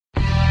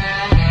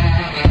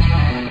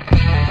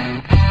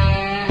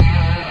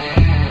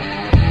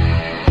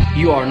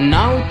You are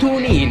now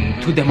tuned in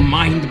to the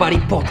Mind Body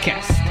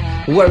Podcast,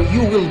 where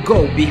you will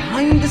go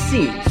behind the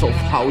scenes of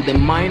how the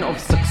mind of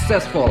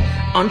successful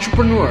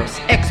entrepreneurs,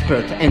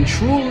 experts, and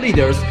true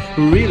leaders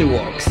really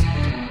works.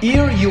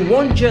 Here you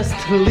won't just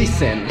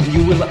listen,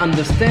 you will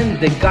understand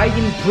the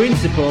guiding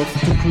principles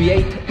to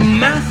create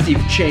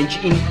massive change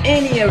in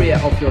any area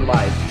of your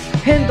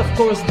life. And of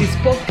course, this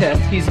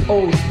podcast is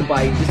hosted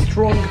by the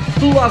strong,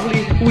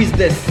 lovely, with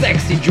the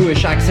sexy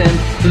Jewish accent,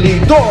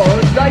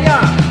 Lidor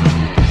Dayan.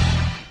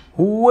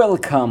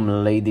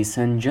 Welcome, ladies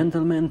and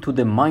gentlemen, to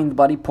the Mind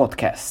Body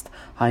Podcast.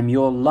 I'm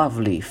your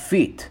lovely,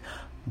 fit,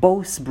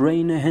 both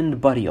brain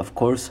and body, of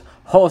course,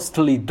 host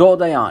Lidor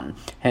Dayan.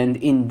 And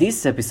in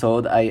this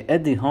episode, I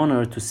had the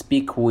honor to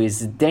speak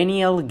with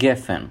Daniel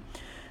Gefen.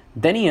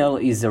 Daniel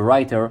is a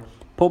writer,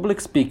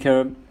 public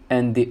speaker,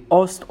 and the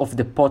host of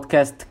the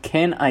podcast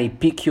Can I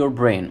Pick Your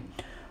Brain?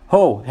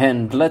 Oh,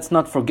 and let's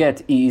not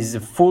forget, he is a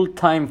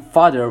full-time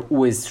father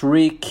with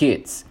 3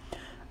 kids.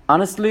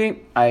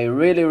 Honestly, I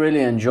really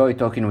enjoyed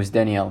talking with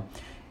Daniel.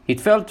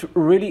 It felt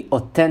really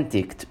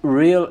authentic,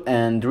 real,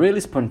 and really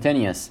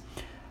spontaneous.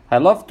 I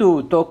love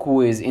to talk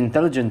with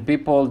intelligent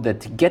people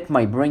that get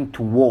my brain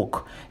to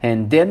work,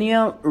 and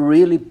Daniel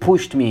really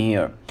pushed me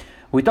here.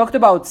 We talked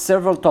about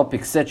several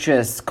topics such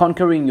as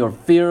conquering your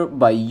fear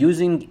by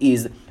using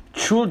his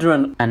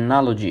children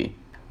analogy.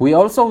 We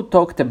also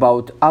talked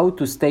about how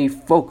to stay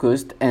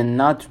focused and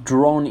not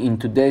drawn in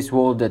today's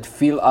world that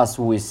fill us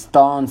with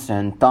tons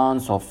and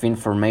tons of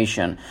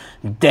information.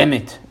 Damn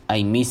it,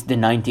 I miss the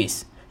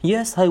 90s.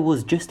 Yes, I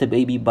was just a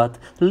baby, but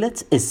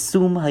let's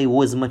assume I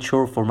was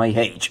mature for my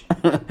age.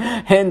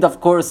 And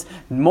of course,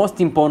 most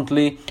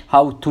importantly,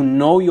 how to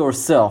know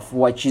yourself,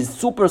 which is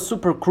super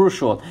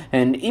crucial.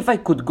 And if I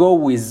could go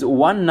with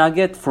one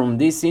nugget from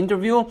this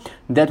interview,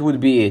 that would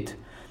be it.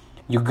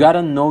 You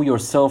gotta know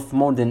yourself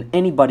more than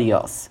anybody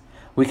else.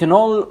 We can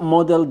all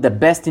model the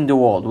best in the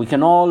world. We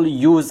can all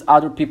use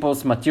other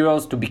people's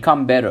materials to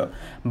become better.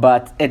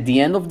 But at the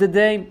end of the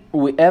day,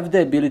 we have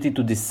the ability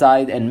to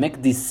decide and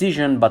make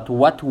decisions about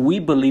what we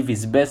believe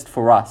is best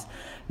for us.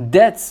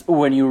 That's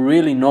when you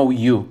really know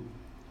you.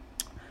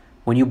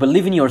 When you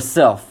believe in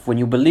yourself, when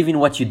you believe in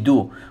what you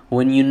do,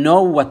 when you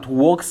know what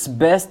works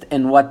best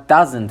and what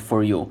doesn't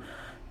for you.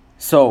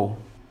 So,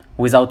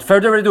 without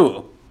further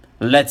ado,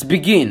 let's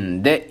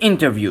begin the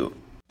interview.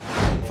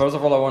 First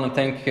of all, I want to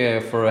thank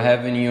for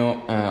having you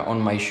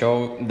on my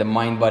show, the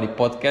Mind Body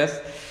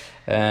Podcast.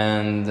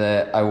 And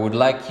I would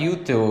like you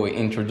to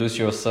introduce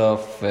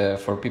yourself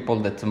for people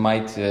that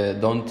might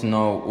don't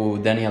know who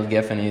Daniel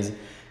Gefen is.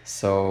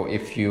 So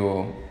if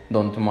you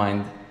don't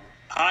mind.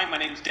 Hi, my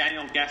name is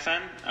Daniel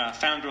Gefen,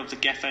 founder of the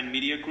Gefen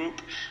Media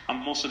Group.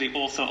 I'm also the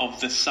author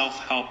of The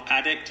Self-Help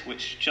Addict,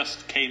 which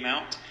just came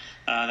out.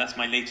 That's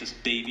my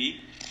latest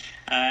baby.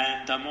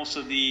 And I'm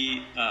also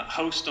the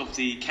host of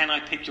the Can I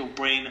Pick Your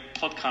Brain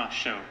podcast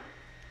show.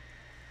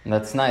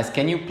 That's nice.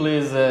 Can you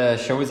please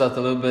show us a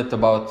little bit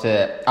about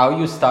how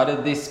you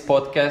started this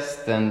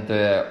podcast and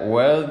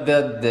where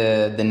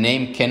the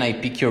name Can I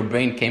Pick Your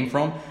Brain came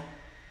from?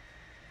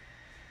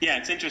 Yeah,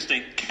 it's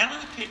interesting. Can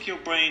I Pick Your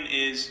Brain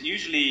is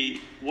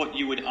usually what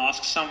you would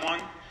ask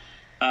someone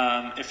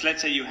if,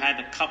 let's say, you had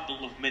a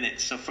couple of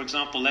minutes. So, for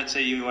example, let's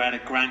say you were at a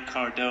Grant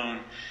Cardone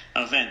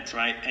event,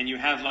 right? And you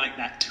have like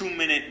that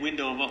 2-minute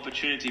window of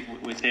opportunity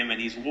with him, and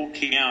he's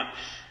walking out.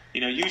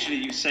 You know, usually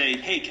you say,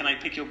 "Hey, can I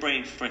pick your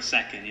brain for a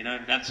second?" You know,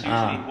 that's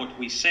usually what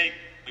we say.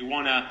 We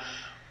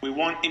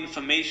want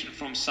information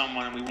from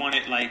someone, and we want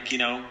it like, you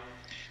know.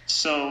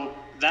 So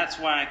that's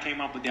why I came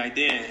up with the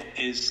idea,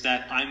 is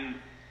that I'm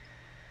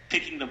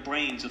picking the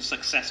brains of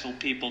successful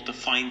people to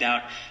find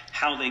out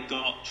how they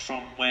got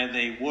from where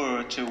they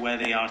were to where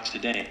they are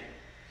today.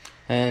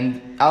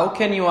 And how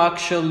can you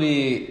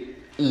actually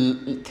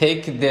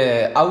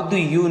how do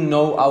you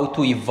know how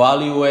to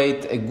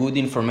evaluate a good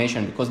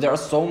information? Because there are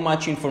so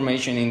much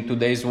information in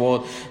today's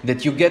world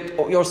that you get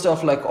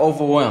yourself like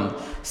overwhelmed.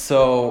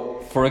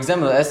 So, for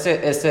example, as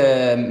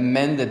a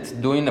man that's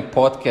doing a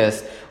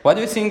podcast, what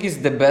do you think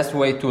is the best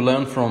way to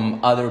learn from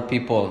other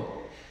people?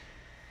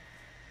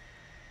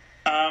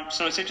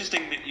 So it's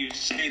interesting that you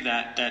say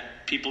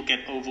that people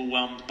get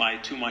overwhelmed by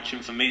too much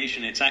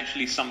information. It's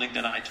actually something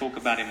that I talk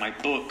about in my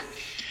book.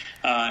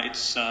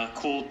 It's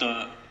called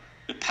the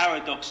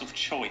Paradox of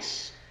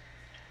Choice.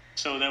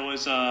 So there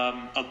was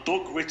a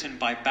book written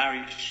by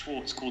Barry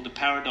Schwartz called The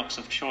Paradox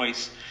of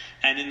Choice.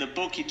 And in the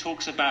book, he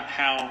talks about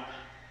how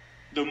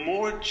the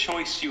more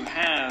choice you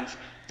have,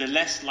 the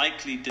less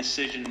likely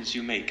decisions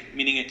you make.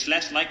 Meaning it's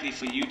less likely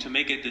for you to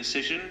make a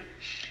decision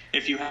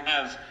if you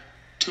have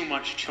too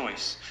much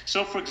choice.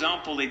 So, for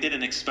example, they did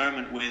an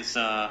experiment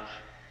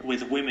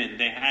with women.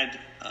 They had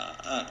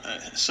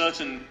a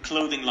certain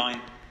clothing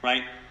line,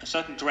 right? A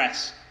certain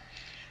dress.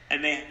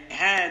 And they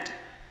had,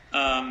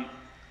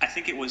 I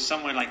think it was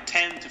somewhere like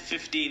 10 to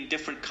 15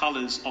 different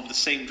colors of the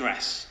same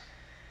dress.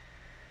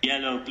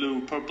 Yellow,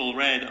 blue, purple,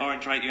 red,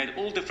 orange, right? You had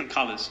all different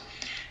colors.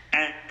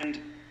 And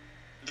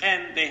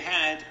then they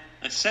had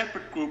a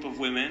separate group of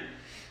women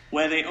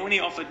where they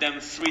only offered them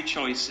 3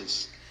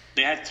 choices.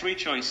 They had 3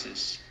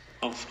 choices.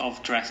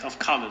 of dress, of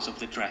colors of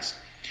the dress.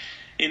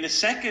 In the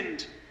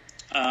second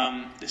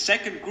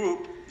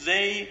group,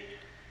 they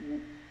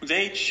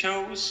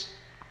chose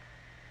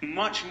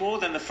much more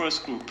than the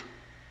first group.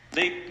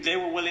 They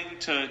were willing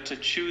to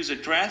choose a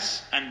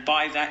dress and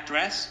buy that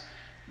dress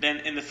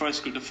than in the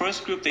first group. The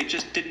first group, they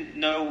just didn't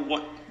know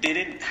what they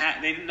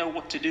didn't know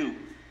what to do.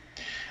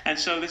 And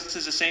so this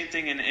is the same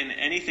thing in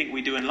anything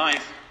we do in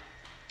life.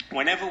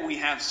 Whenever we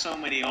have so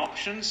many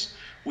options,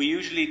 we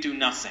usually do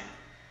nothing.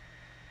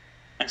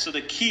 And so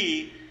the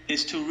key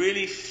is to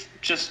really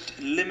just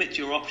limit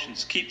your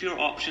options. Keep your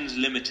options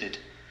limited.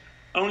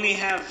 Only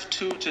have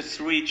 2 to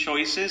 3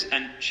 choices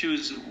and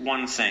choose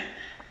one thing.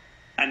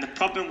 And the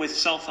problem with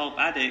self-help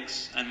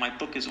addicts, and my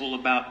book is all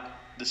about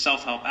the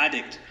self-help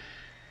addict,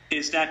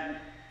 is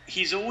that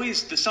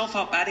the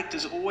self-help addict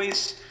is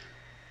always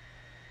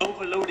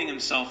overloading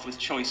himself with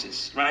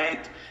choices,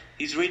 right?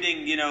 He's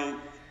reading,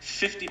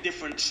 50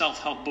 different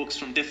self-help books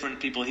from different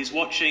people. He's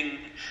watching,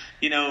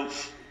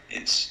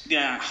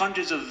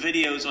 hundreds of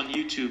videos on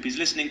YouTube. He's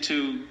listening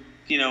to,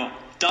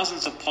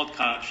 dozens of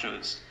podcast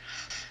shows.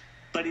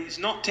 But he's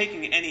not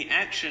taking any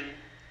action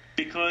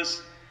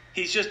because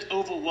he's just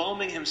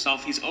overwhelming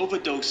himself. He's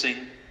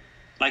overdosing,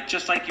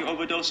 just like you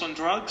overdose on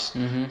drugs.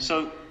 Mm-hmm.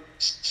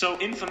 So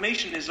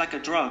information is like a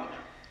drug.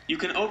 You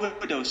can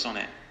overdose on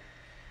it.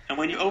 And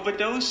when you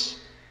overdose,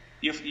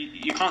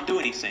 you can't do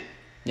anything.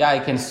 Yeah, I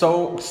can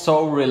so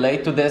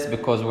relate to this,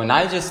 because when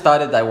I just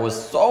started, I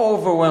was so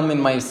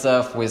overwhelming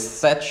myself with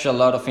such a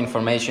lot of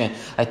information.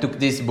 I took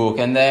this book,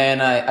 and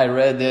then I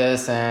read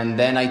this, and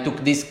then I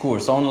took this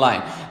course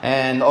online.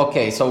 And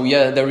okay, so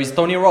yeah, there is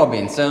Tony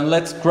Robbins, and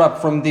let's grab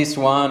from this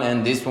one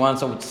and this one.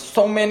 So it's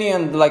so many,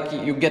 and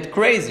you get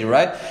crazy,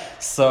 right?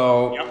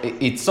 So yep.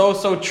 It's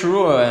so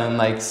true,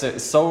 and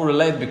so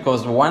relate,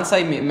 because once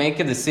I make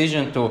a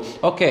decision to,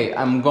 okay,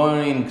 I'm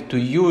going to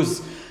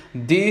use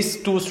these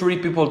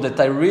 2-3 people that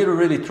I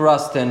really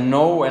trust and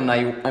know, and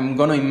I'm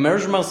gonna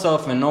immerse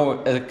myself and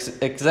know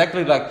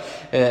exactly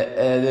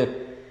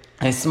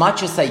as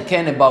much as I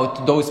can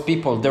about those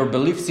people, their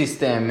belief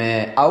system,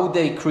 how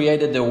they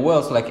created their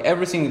wealth,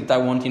 everything that I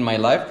want in my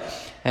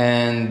life.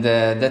 And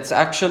that's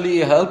actually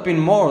helping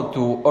more to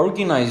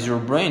organize your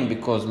brain,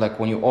 because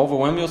when you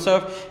overwhelm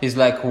yourself, it's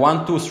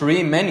 1, 2,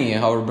 3, many.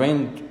 Our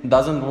brain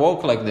doesn't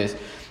work like this.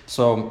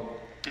 So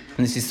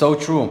this is so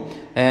true.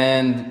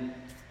 And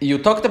you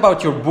talked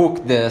about your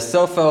book, The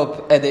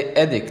Self-Help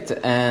Addict,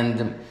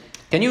 and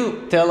can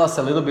you tell us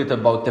a little bit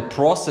about the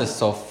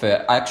process of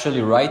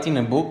actually writing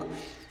a book?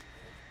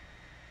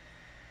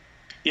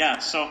 Yeah,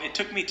 so it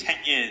took me 10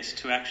 years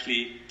to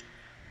actually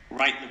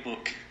write the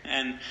book.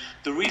 And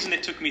the reason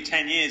it took me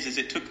 10 years is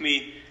it took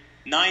me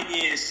 9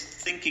 years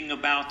thinking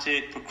about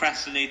it,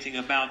 procrastinating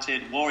about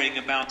it, worrying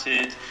about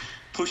it,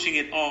 pushing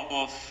it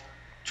off,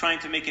 trying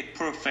to make it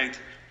perfect.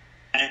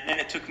 And then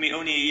it took me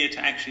only a year to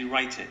actually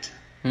write it.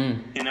 I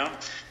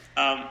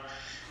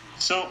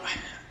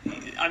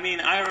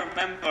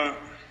remember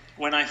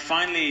when I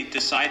finally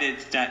decided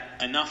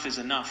that enough is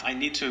enough, I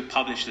need to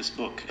publish this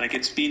book.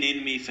 It's been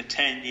in me for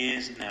 10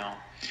 years now.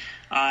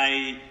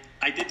 I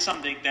did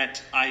something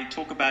that I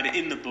talk about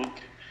in the book,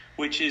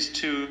 which is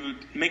to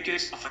make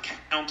yourself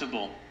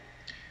accountable.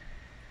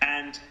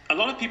 And a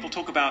lot of people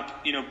talk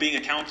about, being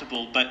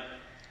accountable, but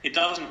it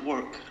doesn't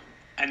work.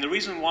 And the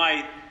reason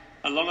why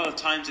a lot of the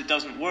times it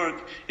doesn't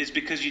work is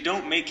because you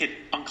don't make it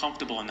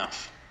uncomfortable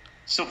enough.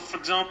 So, for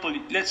example,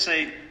 let's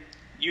say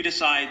you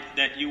decide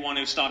that you want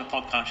to start a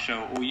podcast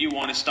show, or you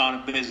want to start a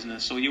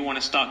business, or you want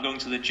to start going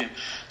to the gym.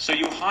 So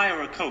you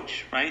hire a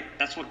coach, right?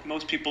 That's what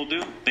most people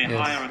do. They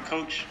hire a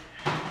coach.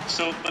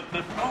 But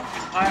the problem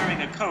with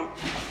hiring a coach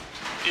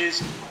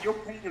is you're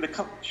paying the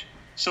coach.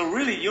 So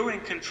really, you're in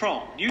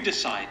control. You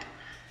decide.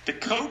 The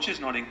coach is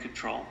not in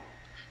control.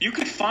 You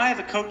could fire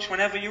the coach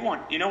whenever you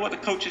want. You know what? The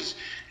coach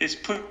is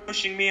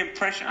pushing me and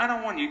pressure. I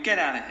don't want you. Get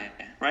out of here,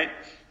 right?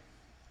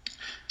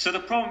 So the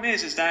problem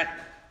is that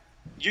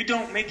you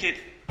don't make it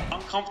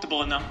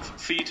uncomfortable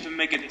enough for you to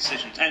make a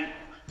decision. And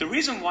the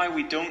reason why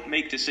we don't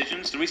make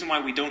decisions, the reason why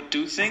we don't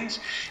do things,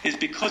 is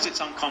because it's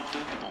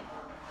uncomfortable,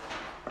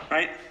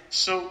 right?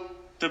 So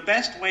the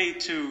best way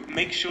to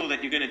make sure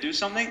that you're going to do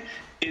something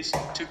is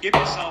to give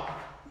yourself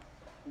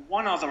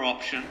one other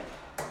option,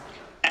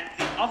 and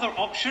the other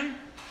option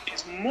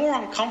is more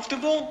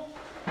uncomfortable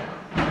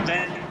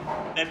than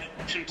the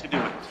option to do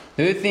it.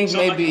 Do you think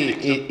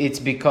it's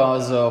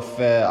because of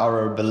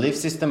our belief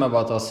system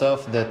about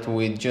ourselves, that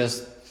we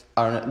just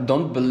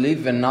don't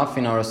believe enough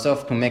in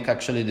ourselves to make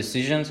actually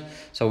decisions?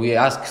 So we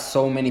ask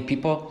so many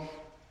people?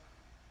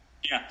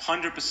 Yeah,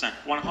 100%,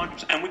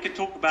 100%. And we could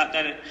talk about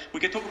that.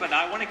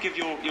 I want to give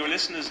your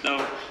listeners,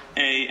 though,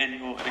 and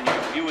your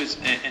viewers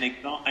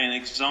an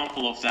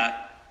example of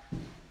that.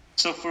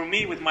 So for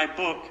me, with my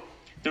book,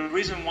 the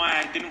reason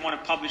why I didn't want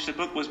to publish the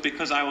book was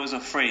because I was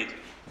afraid.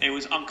 I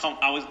was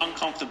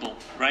uncomfortable,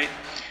 right?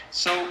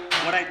 So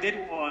what I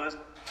did was,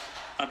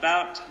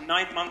 about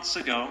 9 months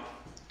ago,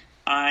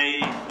 I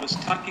was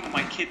tucking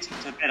my kids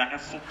into bed. I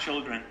have 4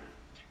 children.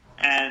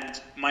 And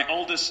my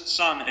oldest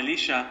son,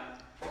 Elisha,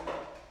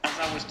 as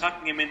I was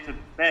tucking him into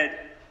bed,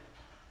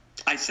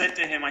 I said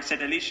to him, I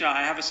said, Elisha,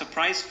 I have a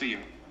surprise for you.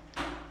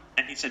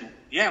 And he said,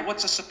 yeah,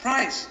 what's a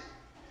surprise?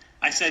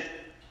 I said,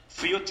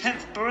 for your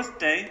 10th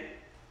birthday,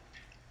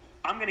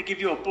 I'm going to give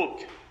you a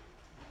book.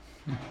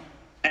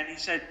 And he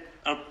said,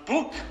 a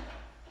book?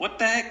 What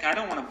the heck? I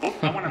don't want a book.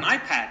 I want an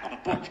iPad, not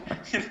a book.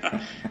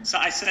 So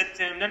I said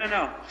to him,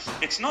 no.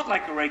 It's not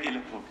like a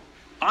regular book.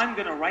 I'm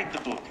going to write the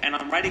book, and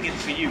I'm writing it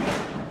for you.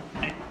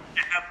 And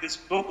I have this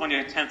book on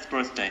your 10th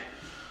birthday.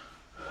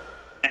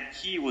 And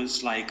he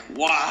was like,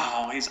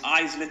 wow, his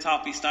eyes lit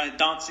up. He started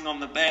dancing on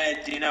the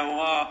bed,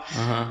 wow.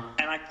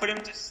 And I put him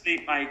to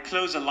sleep. I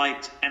close a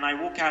light, and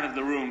I walk out of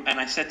the room, and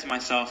I said to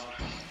myself,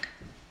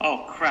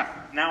 oh,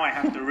 crap, now I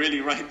have to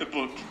really write the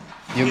book.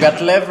 You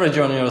got leverage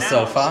on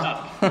yourself,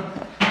 huh?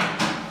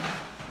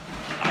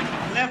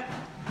 I leverage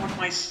on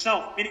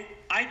myself, meaning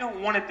I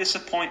don't want to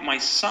disappoint my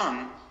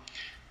son.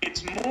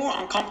 It's more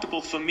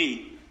uncomfortable for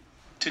me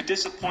to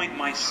disappoint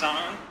my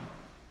son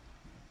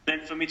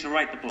than for me to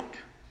write the book.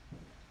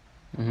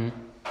 And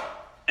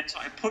so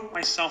I put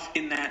myself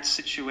in that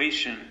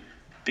situation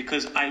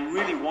because I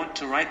really want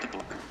to write the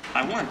book.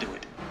 I want to do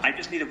it. I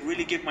just need to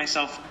really give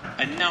myself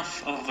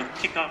enough of a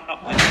kick up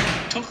the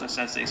tuchus,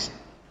 as they say,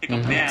 kick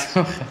up the ass,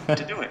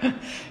 to do it.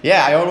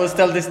 Yeah, I always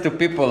tell this to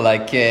people,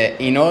 like,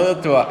 in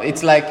order to,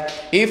 it's like,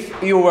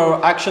 if you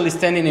were actually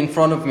standing in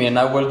front of me and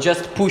I will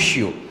just push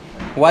you,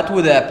 what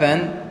would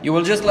happen? You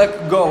will just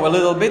like go a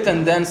little bit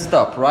and then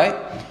stop, right?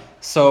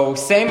 So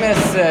same as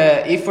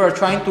if we're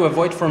trying to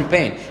avoid from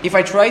pain. If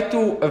I try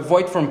to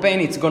avoid from pain,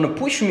 it's going to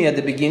push me at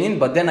the beginning,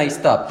 but then I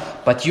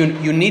stop. But you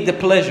need the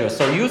pleasure.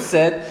 So you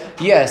said,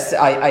 yes,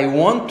 I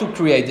want to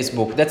create this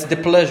book. That's the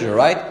pleasure,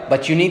 right?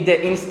 But you need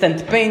the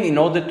instant pain in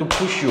order to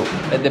push you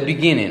at the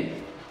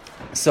beginning.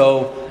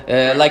 So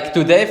like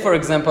today, for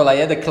example, I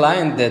had a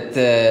client that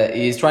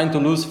is trying to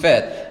lose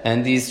fat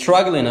and he's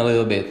struggling a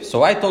little bit.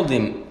 So I told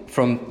him,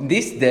 from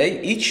this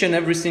day, each and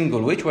every single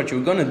week, what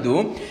you're gonna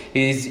do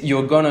is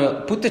you're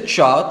gonna put a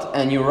chart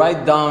and you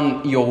write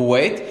down your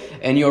weight,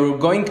 and you're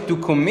going to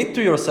commit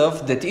to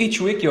yourself that each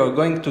week you're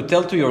going to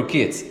tell to your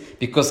kids.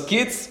 Because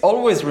kids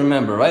always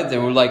remember, right? They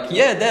were like,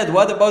 yeah, Dad,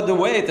 what about the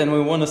weight? And we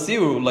want to see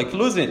you like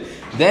losing.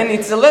 Then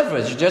it's a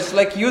leverage, just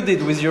like you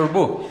did with your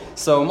book.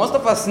 So most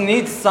of us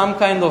need some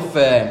kind of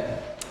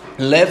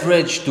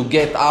leverage to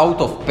get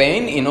out of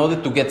pain in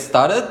order to get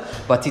started,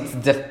 but it's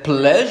the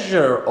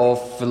pleasure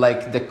of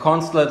like the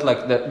constant,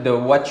 like the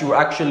what you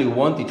actually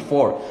want it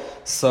for.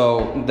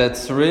 So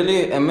that's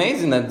really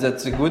amazing.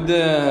 That's a good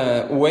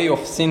way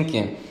of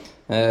thinking.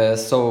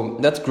 So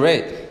that's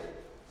great.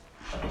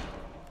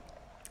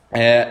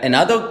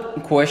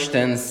 Another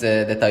questions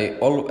that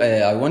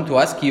I want to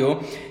ask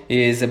you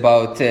is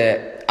about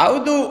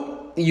how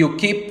do you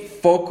keep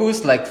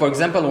focus, like for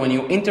example when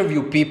you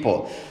interview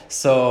people,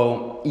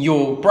 so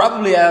you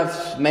probably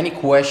have many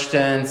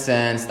questions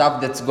and stuff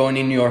that's going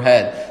in your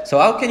head, so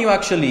how can you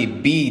actually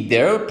be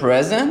there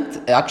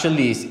present,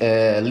 actually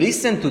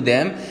listen to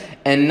them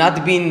and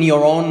not be in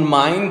your own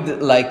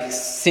mind like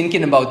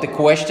thinking about the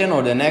question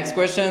or the next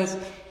questions?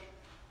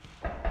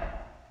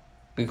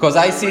 Because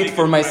I see it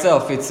for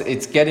myself,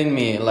 it's getting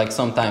me like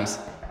sometimes.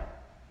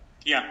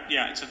 Yeah,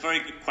 it's a very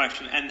good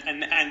question,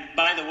 and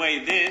by the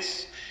way,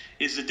 this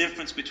is the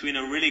difference between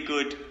a really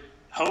good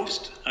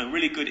host, a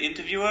really good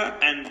interviewer,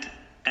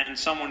 and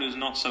someone who's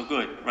not so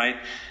good, right?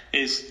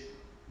 Is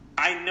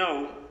I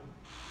know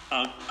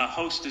a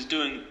host is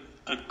doing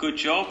a good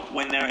job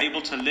when they're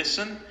able to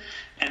listen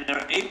and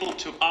they're able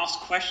to ask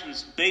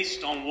questions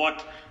based on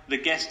what the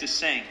guest is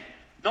saying.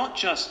 Not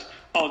just,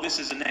 oh, this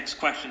is the next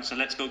question, so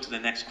let's go to the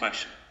next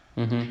question.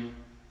 Mm-hmm.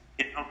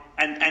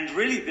 And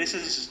really, this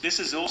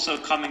is also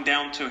coming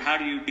down to how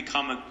do you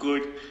become a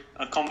good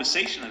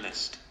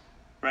conversationalist,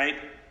 right?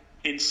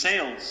 In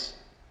sales,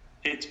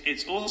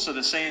 it's also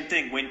the same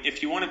thing.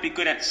 If you want to be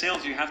good at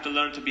sales, you have to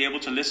learn to be able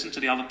to listen to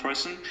the other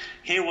person,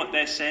 hear what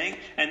they're saying,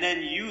 and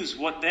then use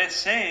what they're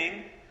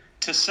saying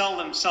to sell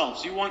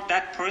themselves. You want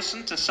that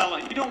person to sell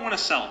it. You don't want to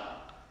sell.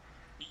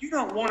 You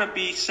don't want to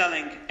be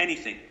selling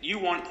anything. You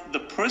want the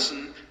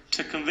person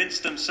to convince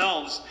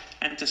themselves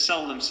and to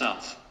sell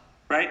themselves,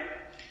 right?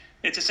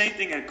 It's the same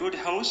thing. A good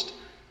host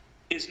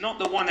is not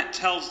the one that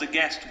tells the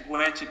guest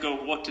where to go,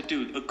 what to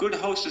do. A good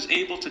host is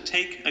able to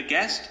take a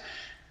guest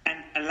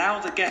and allow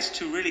the guest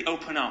to really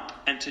open up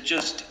and to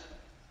just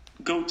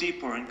go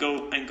deeper and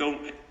go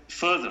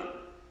further.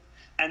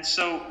 And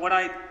so what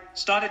I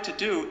started to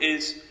do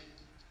is,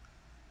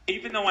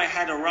 even though I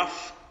had a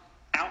rough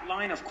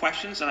outline of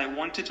questions that I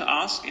wanted to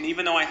ask, and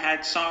even though I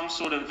had some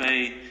sort of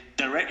a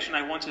direction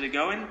I wanted to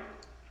go in,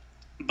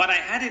 but I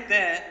had it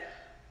there,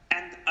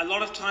 and a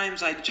lot of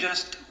times I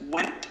just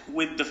went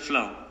with the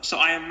flow. So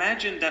I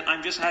imagine that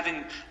I'm just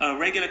having a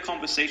regular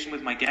conversation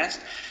with my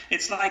guest.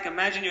 It's like,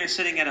 imagine you're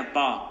sitting at a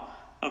bar,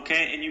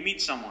 okay, and you meet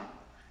someone.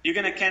 You're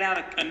going to get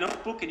out a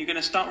notebook and you're going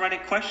to start writing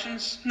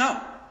questions? No,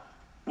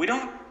 we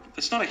don't.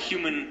 It's not a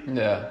human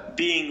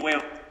being way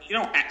of you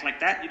don't act like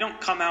that. You don't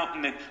come out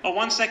and then, oh,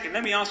 1 second,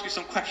 let me ask you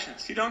some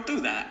questions. You don't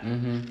do that.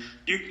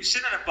 You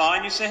sit at a bar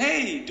and you say,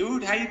 hey,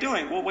 dude, how you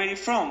doing? Well, where are you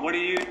from? What do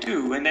you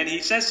do? And then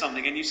he says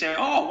something and you say,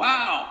 oh,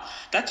 wow,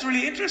 that's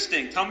really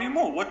interesting. Tell me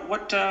more.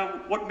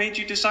 What made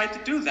you decide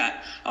to do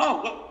that?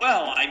 Oh,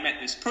 well, I met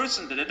this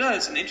person.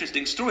 It's an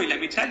interesting story. Let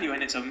me tell you.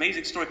 And it's an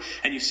amazing story.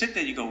 And you sit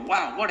there, you go,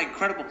 wow, what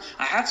incredible.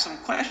 I have some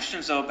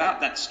questions though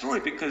about that story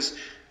because,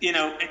 you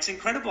know, it's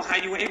incredible how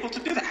you were able to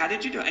do that. How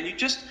did you do it? And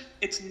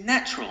it's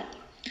natural.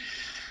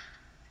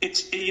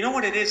 You know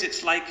what it is?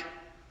 It's like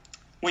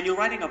when you're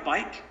riding a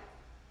bike,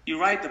 you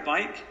ride the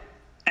bike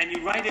and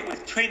you ride it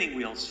with training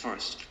wheels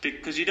first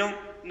because you don't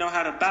know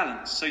how to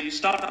balance. So you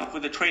start off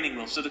with the training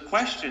wheels. So the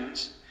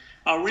questions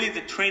are really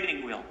the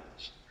training wheels.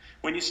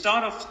 When you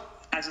start off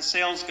as a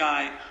sales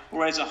guy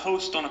or as a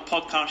host on a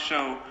podcast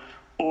show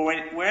or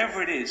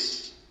wherever it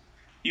is,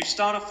 you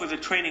start off with the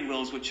training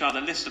wheels, which are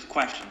the list of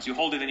questions. You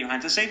hold it in your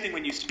hands. The same thing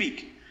when you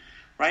speak,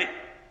 right?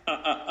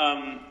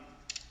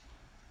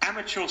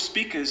 Amateur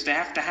speakers, they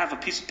have to have a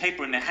piece of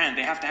paper in their hand.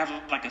 They have to have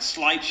like a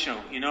slideshow,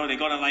 you know. They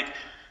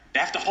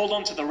have to hold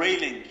on to the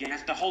railing. You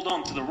have to hold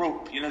on to the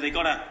rope. You know,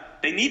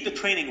 they need the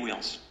training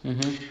wheels.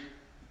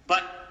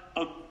 But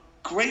a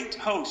great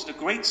host, a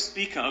great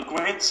speaker, a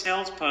great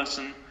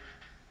salesperson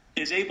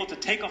is able to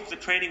take off the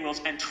training wheels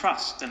and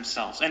trust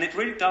themselves. And it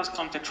really does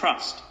come to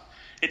trust.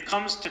 It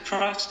comes to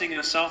trusting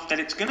yourself that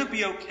it's going to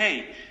be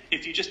okay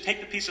if you just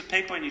take the piece of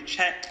paper and you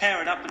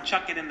tear it up and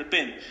chuck it in the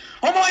bin.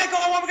 Oh my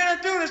God, what am I going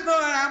to do?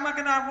 What am I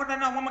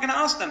going to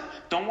ask them?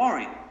 Don't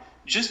worry.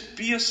 Just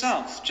be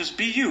yourself. Just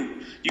be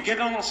you. You get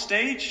on a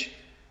stage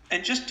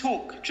and just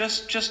talk.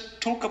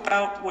 Just talk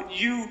about what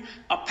you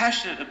are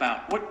passionate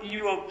about. What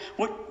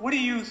are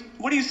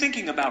you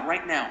thinking about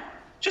right now?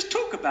 Just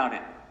talk about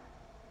it.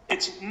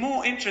 It's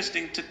more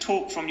interesting to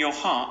talk from your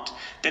heart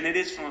than it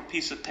is from a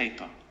piece of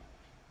paper.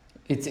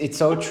 It's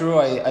so true,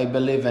 I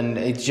believe, and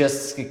it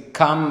just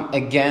come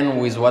again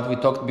with what we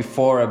talked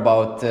before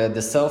about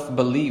the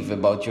self-belief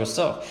about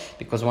yourself.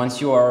 Because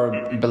once you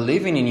are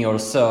believing in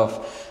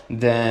yourself,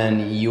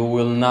 then you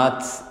will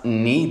not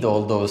need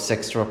all those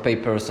extra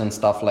papers and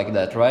stuff like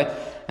that, right?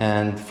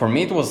 And for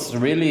me, it was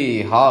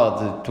really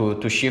hard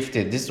to shift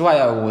it. This is why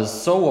I was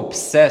so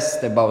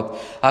obsessed about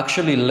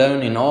actually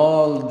learning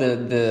all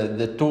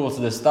the tools,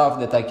 the stuff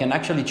that I can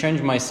actually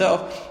change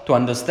myself to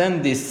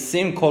understand this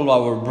thing called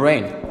our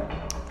brain.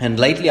 And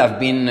lately I've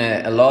been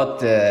a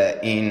lot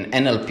in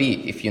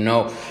NLP, if you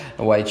know,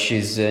 which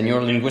is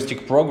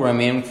neuro-linguistic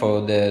programming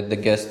for the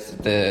guests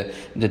that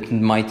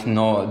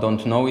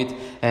don't know it.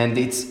 And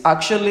it's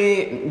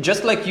actually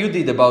just like you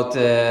did about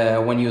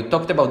when you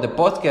talked about the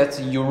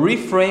podcast, you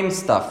reframe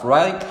stuff,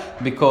 right?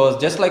 Because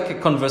just like a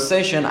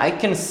conversation, I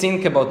can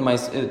think about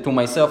to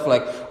myself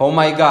like, oh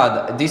my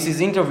God, this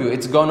is interview,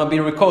 it's gonna be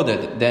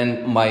recorded.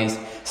 Then my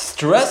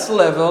stress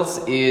levels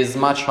is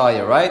much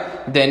higher,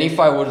 right? Than if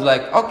I was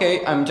like,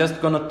 okay, I'm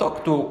just gonna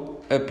talk to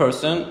a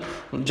person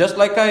just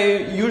like I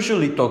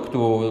usually talk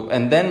to,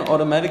 and then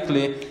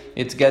automatically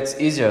it gets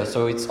easier.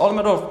 So it's all a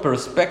matter of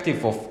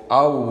perspective of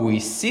how we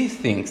see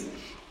things.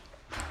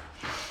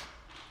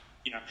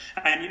 Yeah,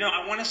 and you know,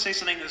 I want to say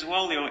something as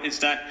well, Leo, is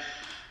that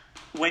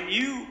when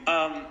you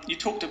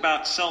talked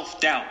about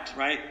self-doubt,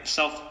 right?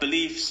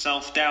 Self-belief,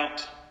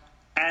 self-doubt,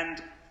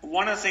 and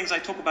one of the things I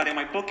talk about in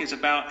my book is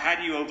about how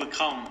do you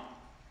overcome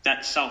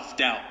that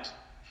self-doubt.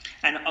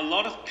 And a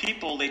lot of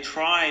people, they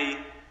try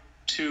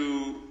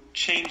to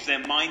change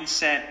their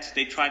mindset,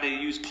 they try to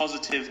use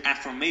positive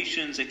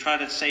affirmations, they try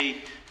to say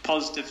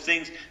positive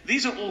things.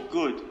 These are all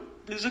good.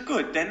 These are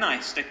good, they're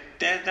nice,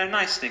 they're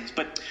nice things,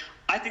 but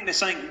I think there's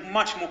something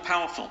much more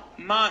powerful,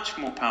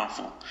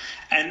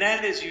 and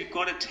that is you've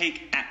got to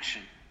take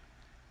action.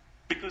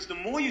 Because the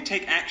more you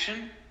take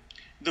action,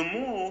 the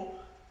more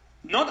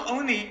not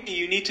only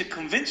you need to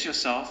convince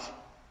yourself,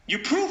 you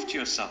prove to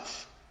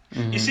yourself.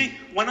 You see,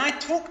 when I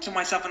talk to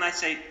myself and I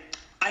say,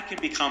 I can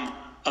become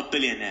a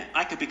billionaire,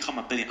 I could become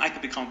a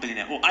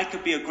billionaire, or I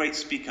could be a great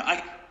speaker,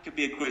 I could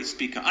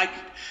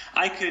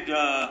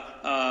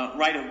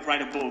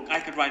write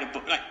a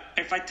book, Like,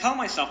 if I tell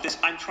myself this,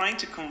 I'm trying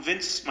to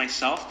convince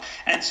myself,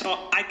 and so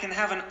I can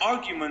have an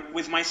argument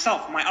with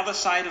myself. My other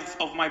side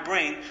of my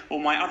brain, or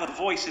my other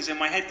voices in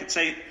my head could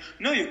say,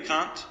 no you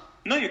can't,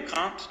 no you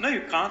can't, no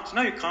you can't,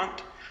 no you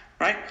can't,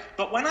 right?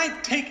 But when I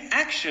take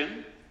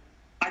action,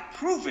 I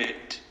prove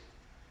it.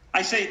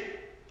 I say,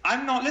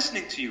 I'm not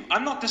listening to you.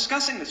 I'm not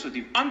discussing this with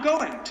you. I'm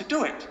going to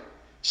do it.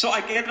 So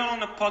I get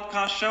on a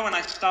podcast show and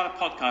I start a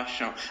podcast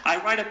show. I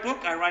write a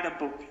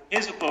book.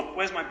 Here's a book.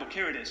 Where's my book?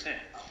 Here it is.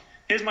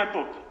 Here's my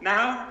book.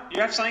 Now,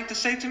 you have something to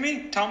say to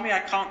me? Tell me I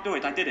can't do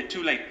it. I did it.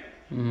 Too late.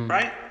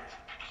 Right?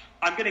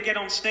 I'm going to get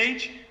on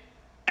stage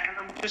and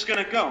I'm just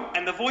going to go.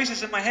 And the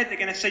voices in my head, they're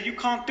going to say, you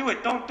can't do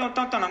it. Don't.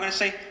 I'm going to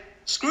say,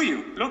 screw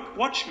you. Look,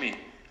 watch me.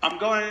 I'm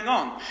going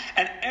on.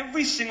 And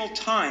every single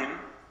time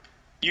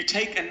you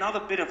take another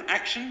bit of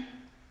action,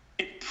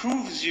 it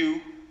proves you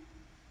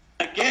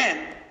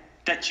again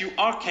that you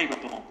are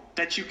capable,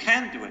 that you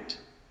can do it.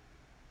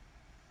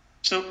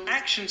 So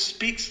action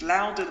speaks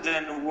louder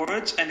than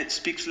words, and it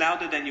speaks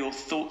louder than your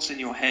thoughts in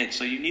your head.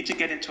 So you need to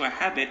get into a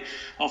habit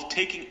of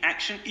taking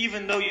action,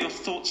 even though your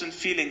thoughts and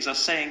feelings are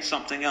saying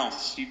something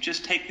else. You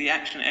just take the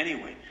action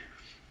anyway.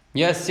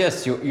 Yes,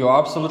 you're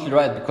absolutely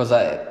right, because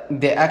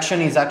the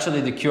action is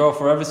actually the cure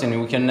for everything.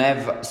 We can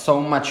have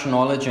so much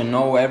knowledge and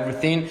know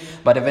everything,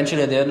 but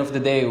eventually at the end of the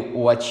day,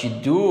 what you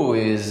do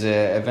is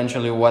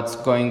eventually what's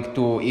going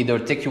to either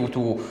take you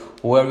to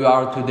where you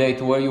are today,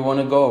 to where you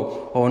want to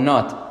go or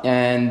not.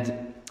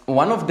 And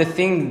one of the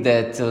things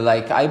that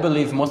I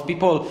believe most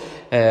people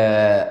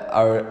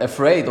are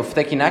afraid of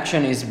taking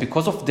action is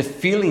because of the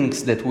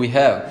feelings that we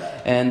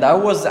have. And I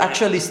was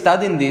actually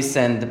studying this,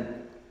 and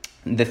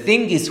the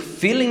thing is,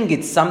 feeling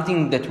it's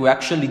something that we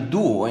actually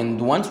do,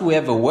 and once we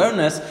have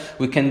awareness,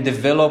 we can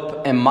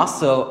develop a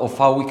muscle of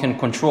how we can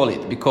control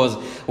it. Because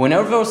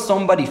whenever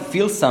somebody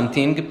feels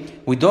something,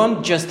 we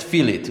don't just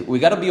feel it. We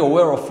gotta be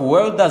aware of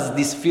where does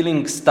this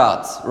feeling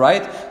start,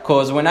 right?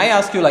 Because when I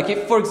ask you,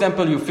 if for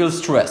example you feel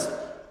stressed,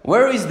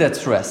 where is that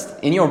stress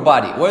in your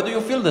body? Where do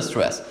you feel the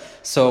stress?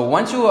 So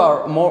once you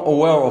are more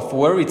aware of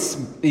where it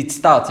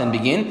starts and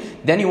begin,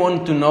 then you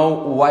want to know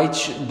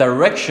which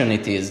direction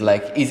it is.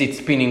 Is it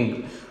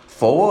spinning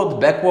forward,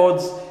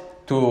 backwards,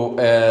 to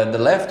the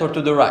left or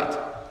to the right?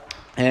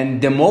 And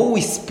the more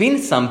we spin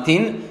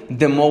something,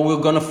 the more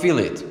we're gonna feel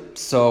it.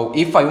 So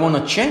if I want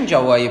to change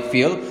how I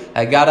feel,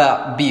 I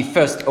gotta be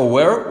first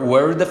aware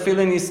where the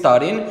feeling is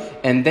starting,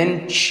 and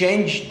then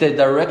change the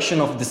direction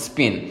of the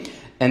spin.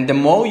 And the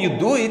more you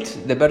do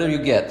it, the better you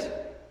get.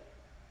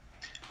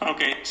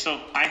 Okay, so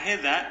I hear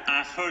that.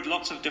 I've heard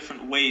lots of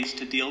different ways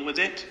to deal with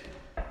it.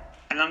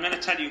 And I'm going to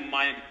tell you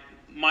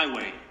my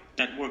way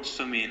that works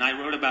for me. And I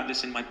wrote about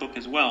this in my book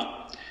as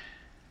well.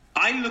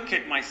 I look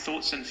at my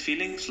thoughts and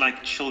feelings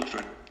like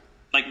children.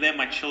 Like they're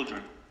my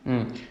children.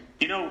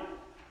 You know,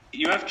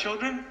 you have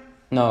children?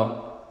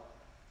 No.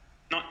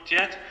 Not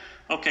yet?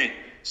 Okay,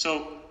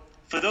 so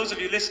for those of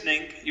you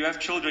listening, you have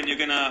children, you're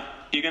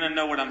gonna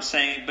know what I'm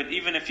saying. But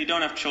even if you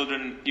don't have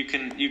children, you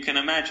can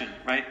imagine,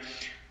 right?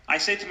 I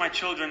say to my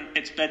children,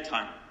 it's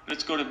bedtime.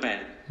 Let's go to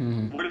bed.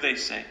 What do they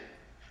say?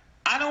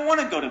 I don't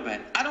want to go to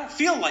bed. I don't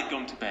feel like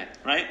going to bed,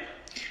 right?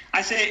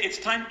 I say, it's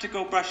time to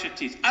go brush your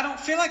teeth. I don't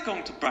feel like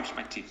going to brush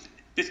my teeth.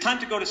 It's time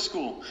to go to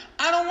school.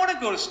 I don't want to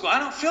go to school. I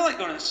don't feel like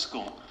going to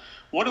school.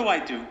 What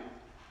do?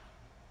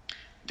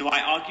 Do I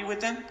argue with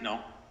them?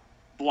 No.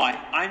 Why?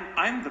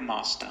 I'm the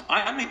master.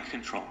 I'm in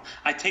control.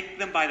 I take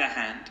them by the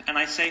hand and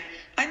I say,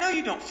 I know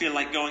you don't feel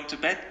like going to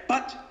bed,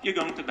 but you're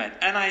going to bed.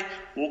 And I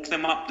walk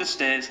them up the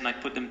stairs and I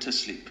put them to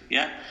sleep.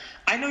 Yeah?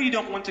 I know you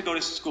don't want to go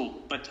to school,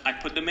 but I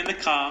put them in the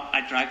car.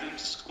 I drive them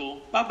to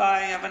school.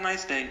 Bye-bye. Have a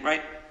nice day.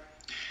 Right?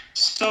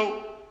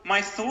 So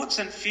my thoughts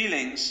and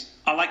feelings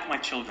are like my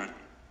children.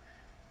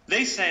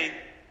 They say,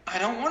 I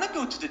don't want to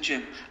go to the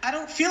gym. I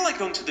don't feel like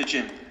going to the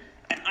gym.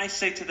 And I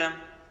say to them,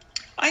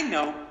 I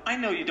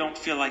know you don't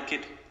feel like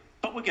it,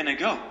 but we're gonna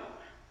go.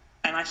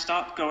 And I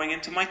start going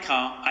into my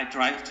car, I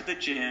drive to the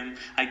gym,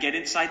 I get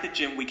inside the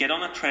gym, we get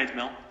on a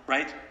treadmill,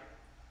 right?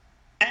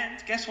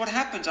 And guess what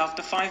happens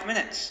after 5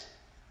 minutes?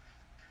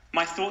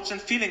 My thoughts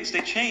and feelings,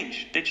 they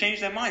change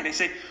their mind. They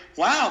say,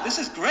 wow, this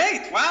is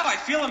great, wow, I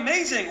feel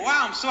amazing,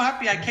 wow, I'm so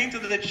happy I came to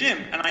the gym.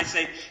 And I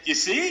say, you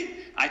see,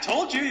 I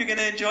told you, you're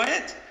gonna enjoy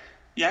it.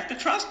 You have to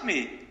trust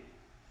me,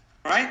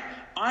 right?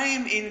 I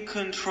am in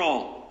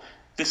control.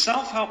 The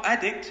self-help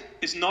addict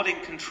is not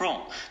in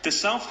control. The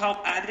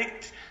self-help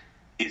addict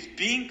is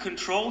being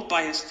controlled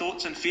by his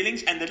thoughts and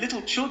feelings, and the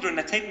little children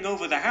are taking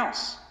over the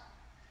house.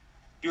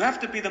 You have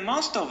to be the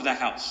master of the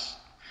house.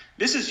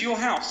 This is your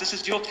house. This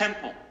is your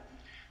temple.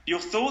 Your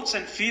thoughts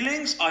and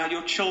feelings are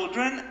your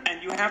children,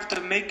 and you have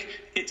to make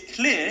it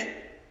clear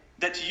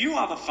that you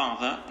are the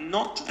father,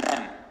 not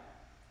them.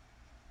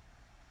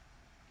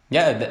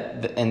 Yeah,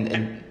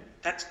 and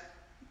that's...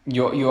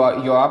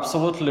 You're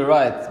absolutely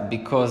right,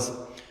 because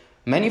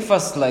many of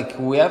us,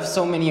 we have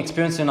so many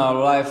experiences in our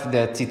life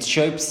that it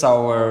shapes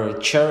our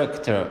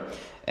character.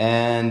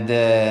 And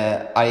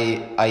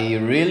I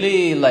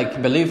really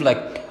believe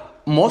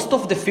most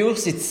of the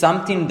fears, it's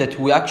something that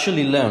we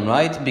actually learn,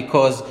 right?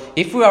 Because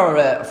if we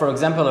are, for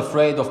example,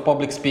 afraid of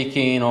public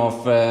speaking,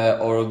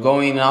 or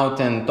going out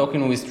and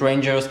talking with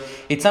strangers,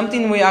 it's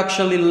something we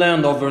actually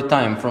learned over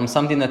time from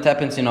something that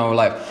happens in our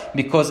life.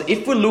 Because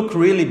if we look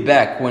really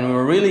back, when we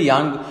were really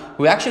young,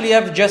 we actually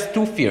have just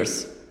two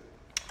fears.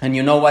 And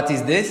you know what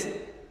is this?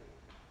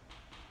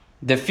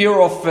 The fear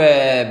of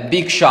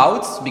big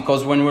shouts,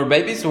 because when we're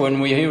babies,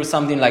 when we hear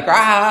something like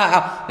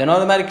then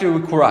automatically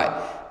we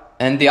cry.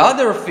 And the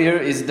other fear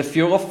is the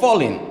fear of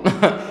falling.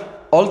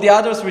 All the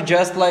others we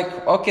just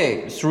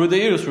okay, through the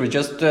years we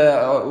just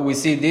we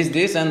see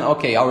this, and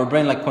okay, our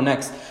brain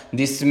connects.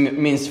 This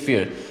means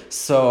fear.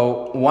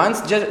 So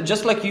once,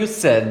 just like you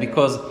said,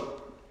 because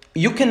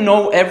you can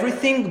know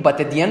everything, but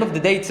at the end of the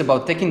day, it's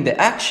about taking the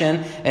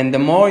action. And the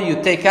more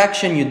you take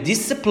action, you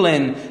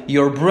discipline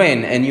your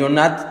brain, and you're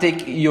not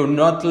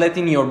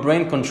letting your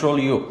brain control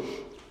you.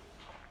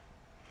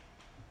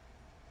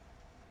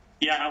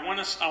 Yeah, I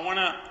wanna.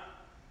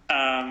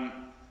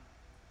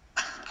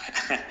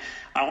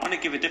 I want to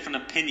give a different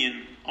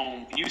opinion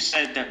on. You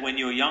said that when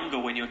you're younger,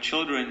 when you're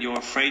children, you're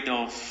afraid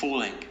of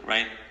falling,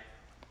 right?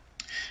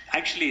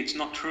 Actually, it's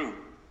not true.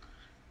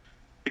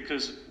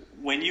 Because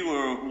when you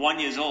were 1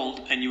 year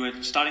old and you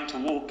were starting to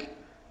walk,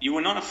 you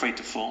were not afraid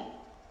to fall.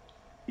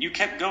 You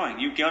kept going.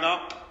 You got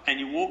up and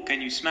you walk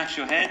and you smash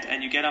your head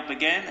and you get up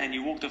again and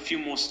you walked a few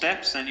more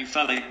steps and you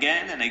fell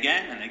again and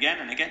again and again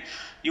and again.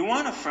 You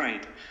weren't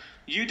afraid.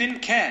 You didn't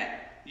care.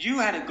 You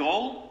had a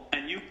goal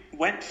and you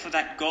went for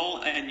that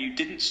goal and you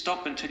didn't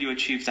stop until you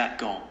achieved that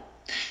goal.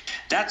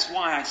 That's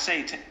why I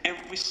say to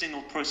every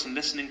single person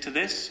listening to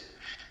this,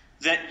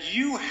 that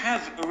you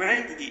have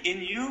already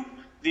in you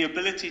the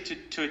ability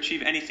to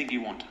achieve anything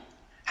you want.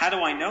 How do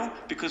I know?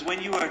 Because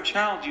when you were a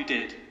child, you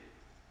did.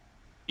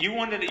 You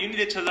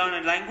needed to learn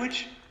a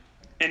language,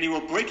 and you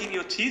were breaking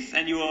your teeth,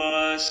 and you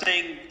were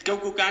saying go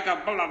go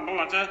gaga blah blah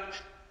blah, blah,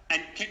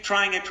 and kept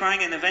trying,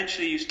 and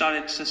eventually you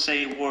started to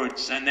say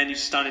words, and then you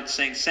started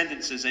saying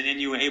sentences, and then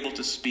you were able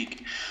to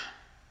speak.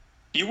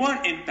 You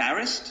weren't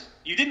embarrassed.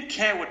 You didn't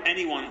care what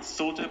anyone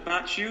thought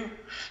about you.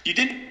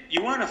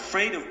 You weren't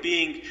afraid of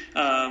being,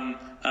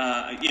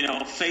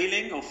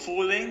 failing or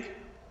falling.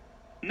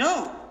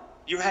 No,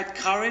 you had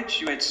courage,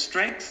 you had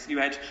strength, you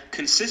had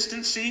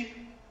consistency.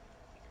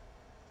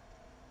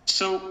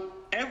 So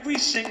every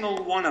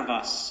single one of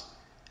us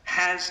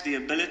has the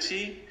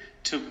ability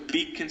to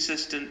be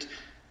consistent,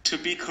 to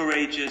be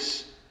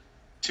courageous,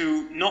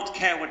 to not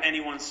care what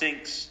anyone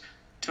thinks,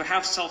 to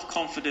have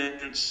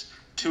self-confidence,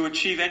 to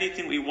achieve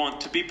anything we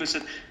want, to be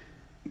persistent.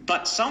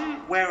 But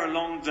somewhere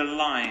along the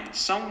line,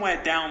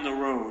 somewhere down the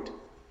road,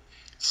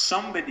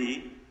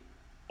 somebody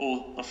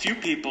or a few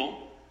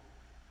people,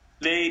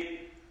 they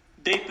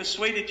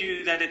persuaded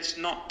you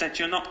that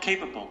you're not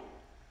capable.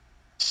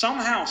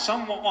 Somehow,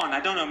 someone, I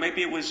don't know,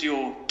 maybe it was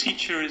your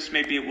teachers,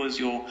 maybe it was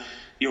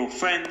your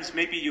friends,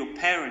 maybe your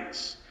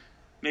parents,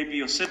 maybe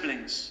your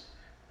siblings.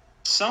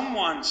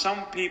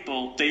 Some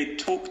people, they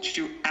talked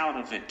you out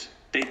of it.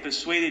 They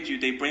persuaded you,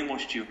 they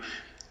brainwashed you.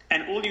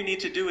 And all you need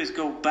to do is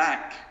go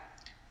back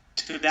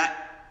to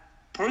that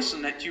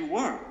person that you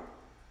were.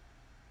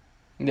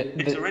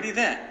 It's already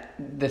there.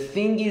 The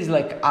thing is,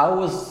 like, I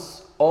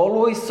was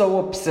always so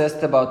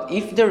obsessed about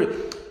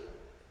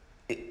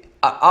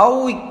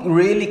are we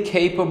really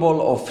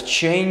capable of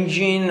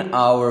changing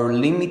our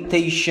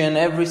limitation,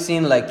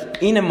 everything,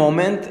 like in a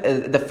moment,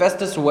 the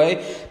fastest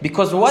way?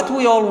 Because what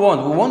we all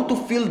want, we want to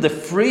feel the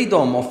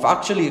freedom of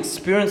actually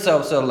experience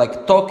ourselves,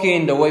 like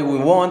talking the way we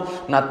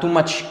want, not too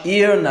much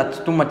ear,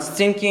 not too much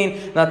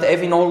thinking, not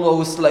having all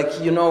those, like,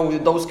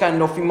 those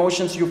kind of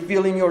emotions you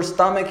feel in your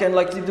stomach and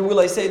like, will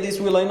I say this,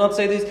 will I not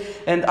say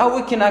this? And how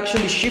we can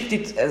actually shift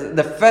it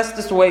the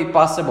fastest way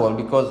possible,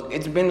 because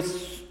it's been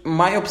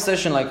my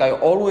obsession, like I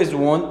always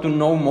want to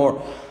know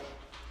more.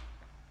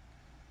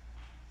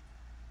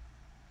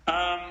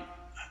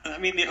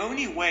 The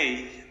only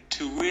way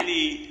to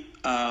really,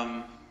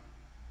 I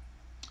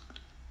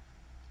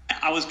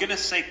was going to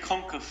say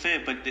conquer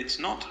fear, but it's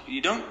not.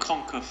 You don't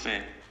conquer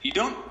fear. You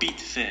don't beat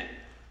fear.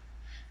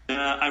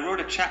 I wrote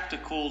a chapter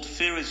called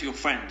Fear is Your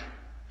Friend.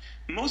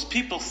 Most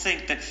people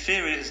think that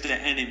fear is their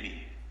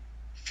enemy.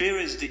 Fear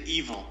is the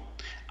evil.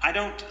 I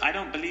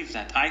don't believe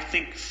that. I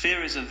think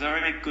fear is a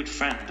very good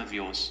friend of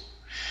yours.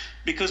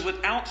 Because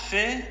without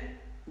fear,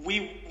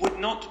 we would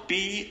not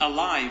be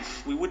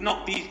alive. We would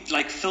not be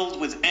like filled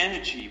with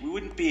energy. We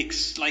wouldn't be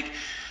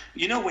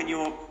when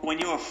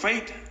you're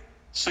afraid,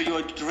 so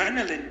your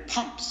adrenaline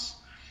pumps,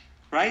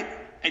 right?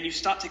 And you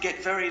start to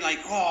get very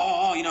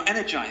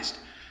energized.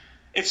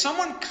 If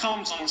someone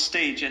comes on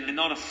stage and they're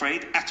not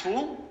afraid at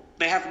all,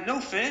 they have no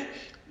fear,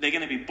 they're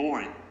going to be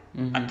boring.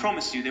 Mm-hmm. I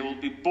promise you, they will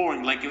be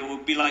boring. Like it will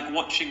be like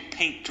watching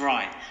paint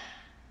dry,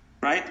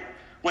 right?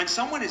 When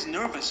someone is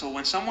nervous or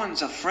when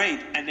someone's afraid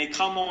and they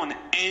come on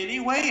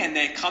anyway, and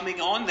they're coming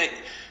on,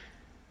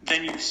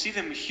 then you see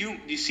them.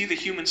 You see the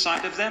human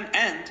side of them,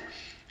 and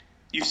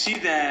you see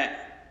the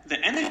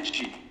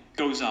energy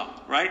goes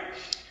up, right?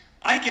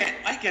 I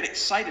get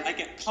excited. I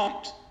get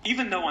pumped,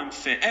 even though I'm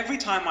fit. Every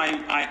time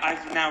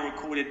I've now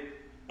recorded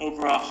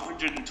over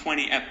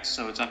 120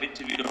 episodes. I've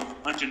interviewed over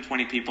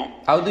 120 people.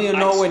 How do you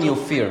know when you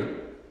fear?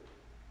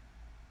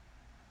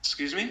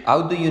 Excuse me?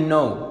 How do you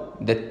know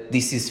that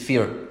this is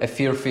fear, a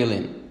fear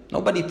feeling?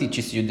 Nobody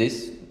teaches you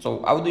this.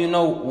 So how do you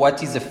know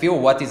what is a fear,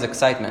 what is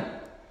excitement?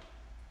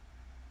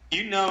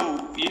 You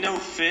know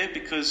fear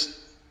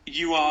because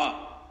you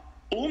are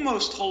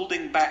almost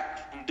holding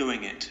back from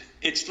doing it.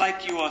 It's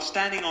like you are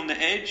standing on the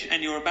edge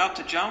and you're about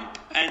to jump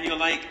and you're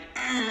like,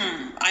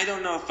 I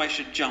don't know if I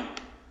should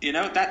jump.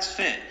 That's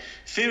fear.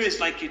 Fear is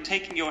like you're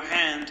taking your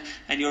hand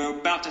and you're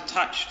about to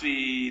touch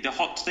the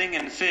hot thing,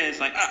 and fear is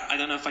like, I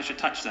don't know if I should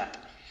touch that.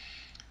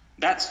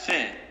 That's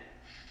fear.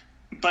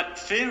 But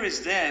fear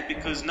is there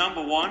because,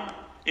 number one,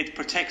 it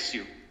protects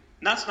you.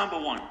 That's number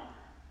one.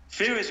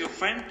 Fear is your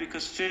friend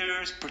because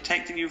fear is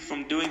protecting you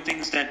from doing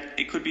things that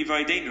it could be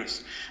very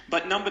dangerous.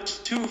 But number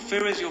two,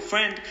 fear is your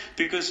friend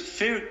because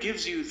fear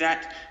gives you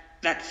that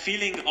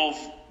feeling of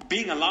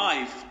being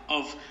alive,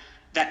 of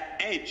that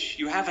edge.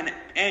 You have an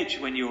edge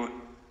when you're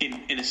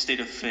in a state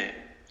of fear.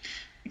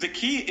 The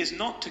key is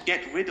not to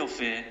get rid of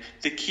fear.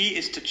 The key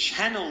is to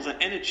channel the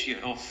energy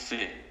of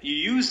fear. You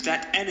use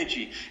that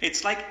energy.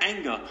 It's like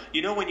anger.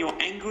 You know, when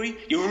you're angry,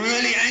 you're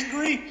really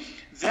angry.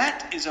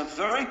 That is a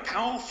very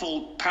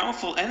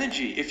powerful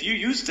energy. If you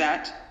use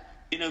that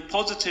in a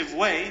positive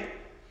way,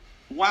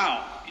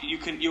 wow,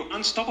 you're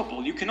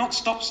unstoppable. You cannot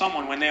stop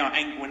someone when they are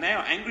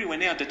angry, when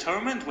they are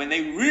determined, when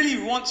they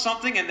really want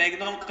something and they're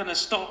not going to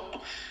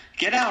stop.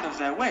 Get out of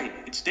their way.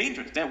 It's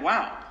dangerous.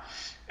 Wow.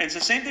 And it's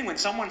the same thing when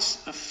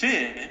someone's a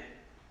fear,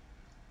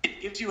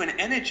 it gives you an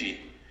energy.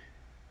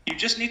 You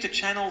just need to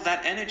channel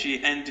that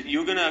energy and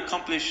you're going to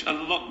accomplish a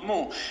lot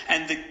more.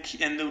 And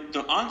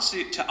the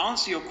answer to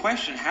answer your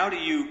question,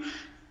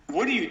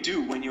 what do you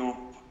do when you're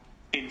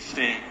in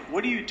fear?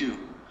 What do you do?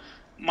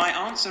 My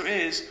answer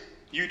is,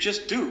 you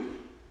just do.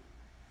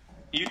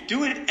 You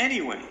do it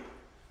anyway.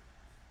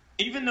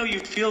 Even though you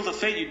feel the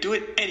fear, you do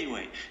it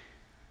anyway.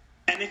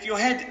 And if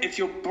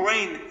your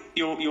brain,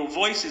 your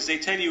voices, they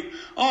tell you,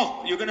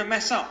 oh, you're going to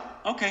mess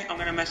up. Okay, I'm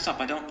going to mess up.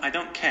 I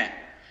don't care.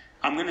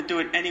 I'm going to do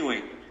it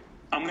anyway.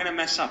 I'm going to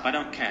mess up. I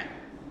don't care.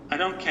 I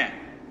don't care.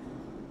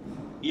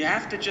 You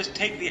have to just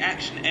take the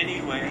action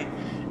anyway,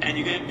 and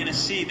you're going to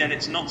see that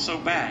it's not so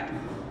bad.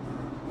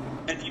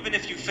 And even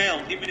if you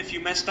failed, even if you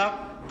messed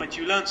up, but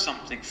you learned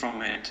something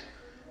from it.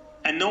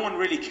 And no one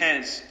really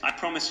cares. I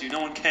promise you,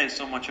 no one cares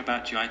so much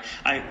about you.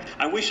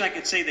 I wish I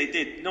could say they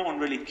did. No one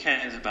really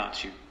cares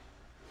about you.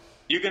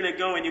 You're going to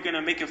go and you're going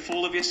to make a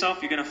fool of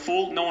yourself. You're going to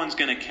fool. No one's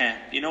going to care.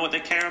 You know what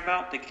they care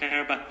about? They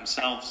care about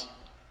themselves.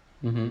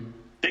 Mm-hmm.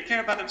 They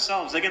care about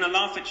themselves. They're going to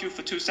laugh at you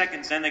for 2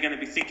 seconds. Then they're going to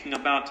be thinking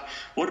about,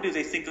 what do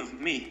they think of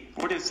me?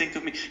 What do they think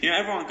of me? You know,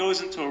 everyone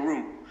goes into a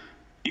room.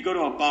 You go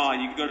to a bar.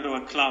 You go to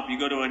a club. You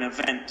go to an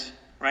event.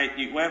 Right?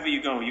 Wherever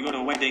you go to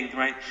a wedding,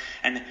 right?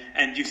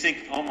 And you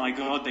think, oh my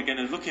God, they're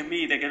going to look at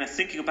me. They're going to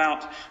think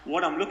about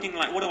what I'm looking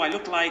like. What do I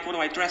look like? What do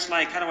I dress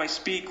like? How do I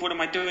speak? What am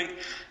I doing?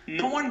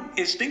 No one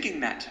is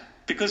thinking that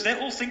because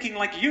they're all thinking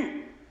like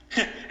you.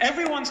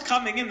 Everyone's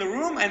coming in the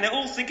room and they're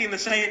all thinking the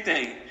same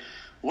thing.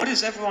 What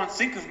does everyone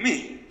think of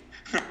me?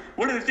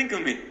 What do they think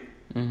of me?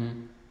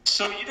 Mm-hmm.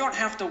 So you don't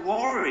have to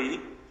worry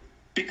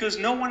because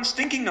no one's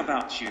thinking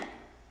about you.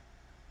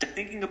 They're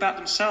thinking about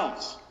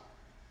themselves.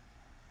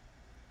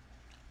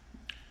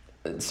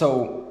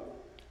 So,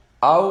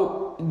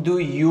 how do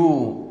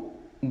you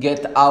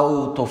get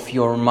out of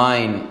your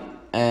mind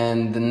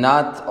and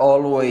not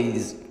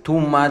always too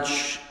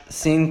much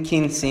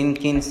thinking?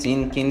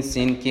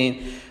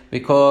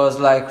 Because,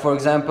 like, for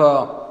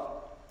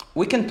example,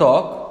 we can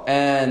talk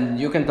and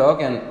you can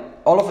talk and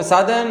all of a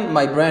sudden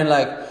my brain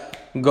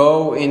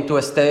go into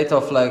a state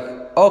of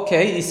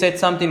okay, he said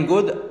something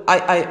good.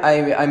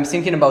 I'm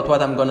thinking about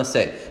what I'm gonna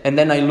say, and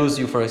then I lose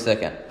you for a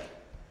second.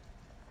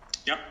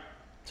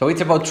 So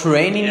it's about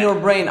training your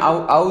brain.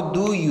 How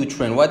do you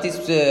train? What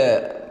is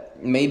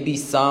maybe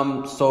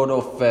some sort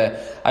of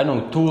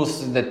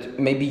tools that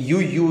maybe you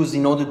use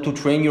in order to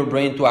train your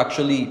brain to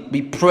actually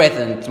be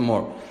present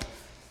more?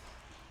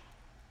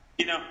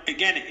 You know,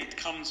 again, it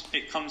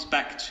comes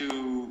back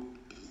to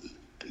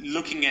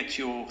looking at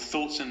your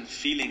thoughts and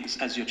feelings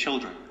as your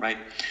children, right?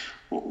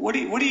 What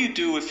do you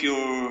do if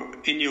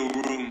you're in your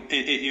room,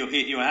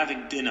 you're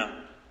having dinner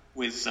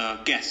with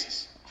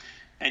guests,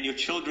 and your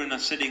children are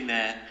sitting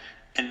there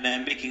and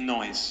they're making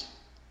noise?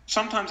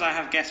 Sometimes I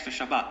have guests for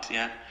Shabbat,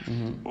 yeah?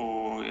 Mm-hmm.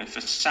 Or for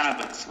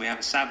Sabbath, we have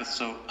a Sabbath,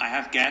 so I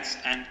have guests,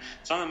 and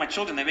some of my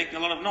children, they're making a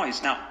lot of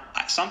noise. Now,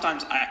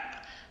 sometimes I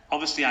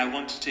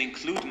want to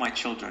include my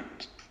children.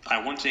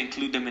 I want to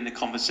include them in the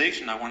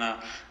conversation. I want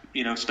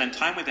to, spend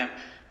time with them.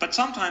 But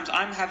sometimes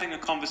I'm having a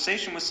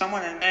conversation with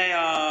someone and they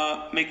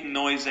are making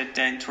noise, that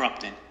they're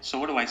interrupting. So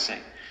what do I say?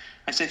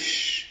 I say,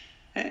 shh,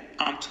 hey,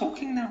 I'm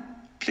talking now,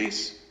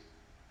 please.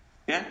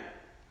 Yeah?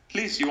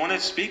 Please, you want to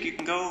speak? You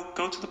can go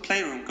to the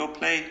playroom, go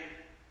play,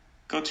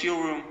 go to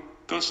your room,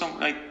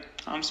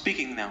 I'm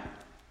speaking now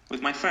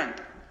with my friend.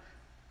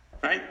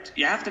 Right?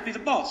 You have to be the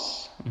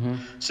boss.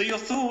 Mm-hmm. So your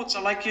thoughts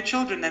are like your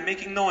children, they're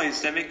making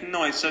noise. So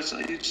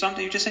it's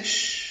something you just say,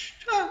 shh,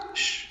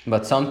 shh.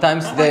 But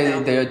sometimes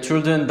their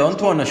children don't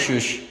want to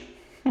shush.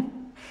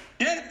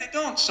 Yeah, they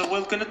don't. So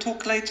we're going to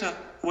talk later.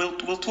 We'll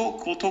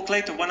talk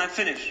later when I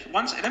finish.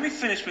 Let me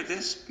finish with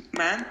this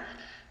man.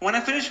 When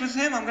I finish with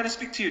him, I'm going to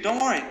speak to you. Don't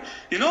worry.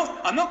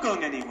 I'm not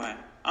going anywhere.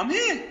 I'm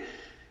here.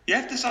 You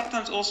have to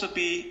sometimes also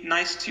be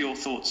nice to your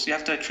thoughts. You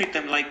have to treat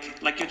them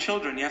like your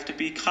children. You have to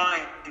be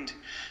kind.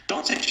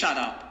 Don't say, shut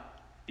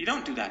up. You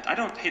don't do that. I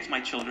don't hit my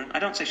children. I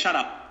don't say, shut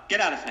up.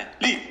 Get out of here.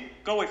 Leave.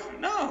 Go away from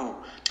me.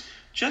 No.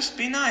 Just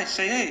be nice.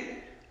 Say,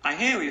 hey, I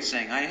hear what you're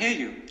saying. I hear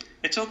you.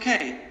 It's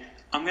okay.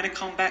 I'm going to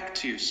come back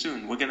to you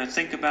soon. We're going to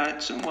think about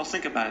it. Soon we'll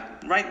think about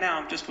it. Right now,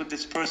 I'm just with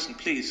this person.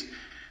 Please.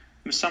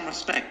 With some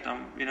respect.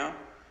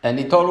 And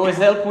it always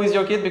helps with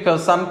your kid,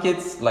 because some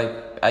kids,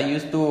 I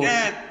used to...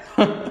 Yeah.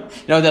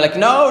 they're like,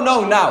 no,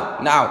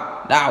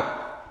 now.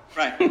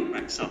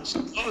 Right.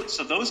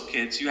 So those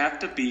kids, you have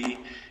to be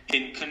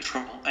in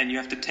control, and you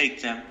have to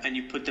take them and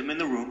you put them in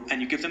the room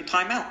and you give them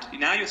time out.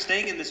 Now you're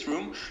staying in this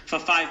room for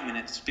 5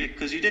 minutes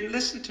because you didn't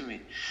listen to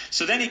me.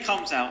 So then he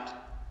comes out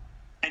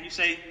and you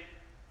say,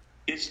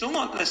 you're still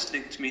not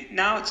listening to me.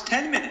 Now it's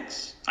 10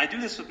 minutes. I do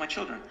this with my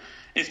children.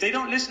 If they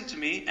don't listen to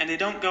me and they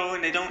don't go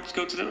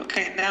to the,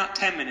 okay, now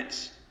 10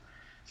 minutes,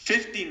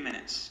 15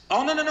 minutes.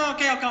 Oh, no,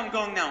 okay, I'm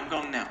going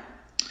now.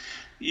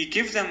 You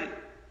give them,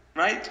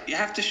 right? You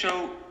have to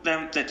show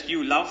them that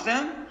you love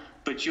them,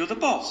 but you're the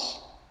boss.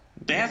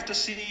 They have to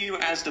see you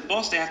as the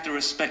boss. They have to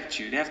respect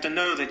you. They have to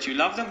know that you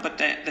love them, but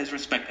there's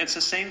respect. It's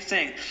the same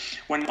thing.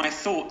 When my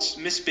thoughts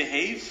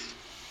misbehave,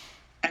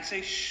 I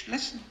say, shh,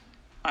 listen.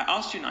 I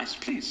asked you nice,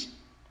 please.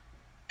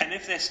 And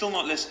if they're still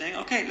not listening,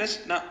 okay,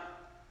 listen, no.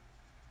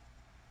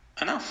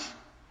 Enough.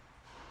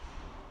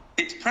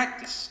 It's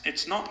practice.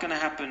 It's not going to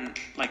happen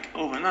like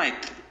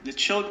overnight. The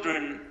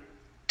children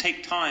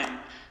take time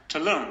to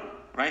learn,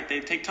 right?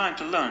 They take time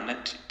to learn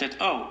that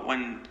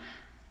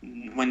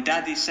when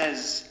daddy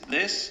says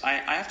this, I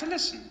have to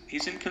listen.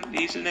 He's in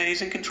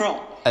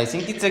control. I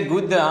think it's a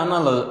good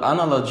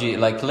analogy.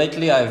 Like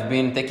lately I've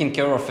been taking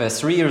care of a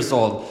 3 years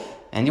old.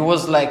 And he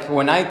was like,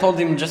 when I told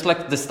him just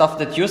like the stuff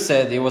that you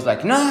said, he was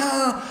like, no,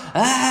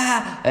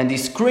 and he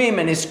screamed.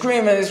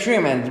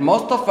 And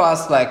most of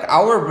us, like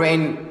our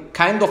brain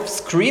kind of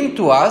screamed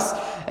to us.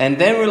 And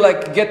then we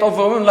like get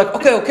overwhelmed, like,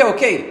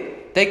 okay,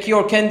 take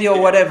your candy or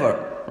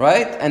whatever,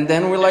 right? And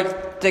then we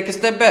like take a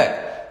step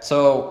back.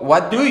 So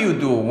what do you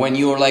do when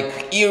you're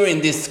like hearing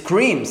these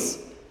screams?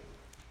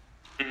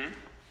 Mm-hmm.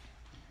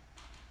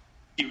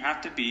 You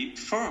have to be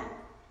firm.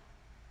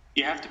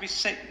 You have to be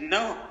safe.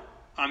 No,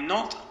 I'm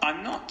not.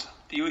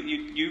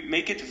 You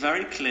make it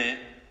very clear.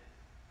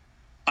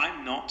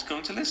 I'm not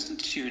going to listen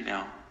to you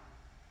now.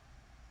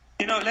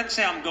 You know, let's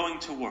say I'm going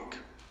to work.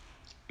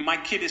 My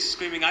kid is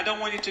screaming, I don't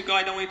want you to go.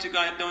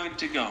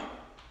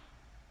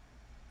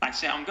 I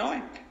say, I'm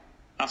going.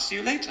 I'll see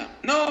you later.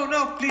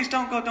 No, please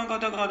don't go.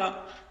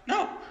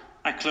 No.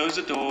 I close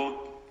the door.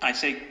 I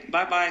say,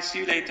 bye, see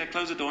you later.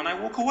 Close the door and I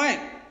walk away.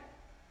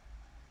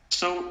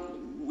 So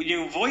when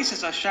your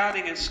voices are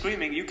shouting and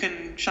screaming, you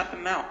can shut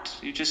them out.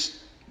 You just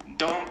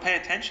don't pay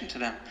attention to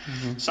them.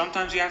 Mm-hmm.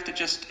 Sometimes you have to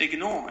just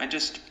ignore and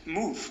just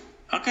move.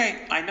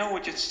 Okay, I know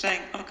what you're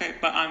saying. Okay,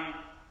 but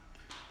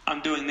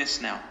I'm doing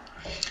this now.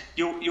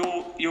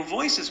 Your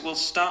voices will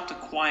start to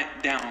quiet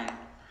down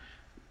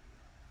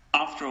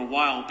after a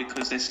while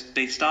because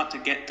they start to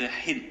get the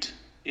hint.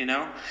 You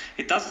know,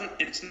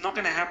 it's not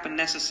going to happen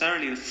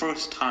necessarily the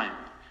first time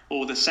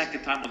or the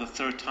second time or the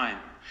third time.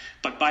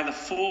 But by the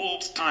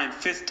fourth time,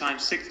 fifth time,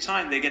 sixth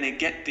time, they're going to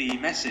get the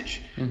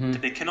message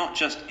that they cannot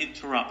just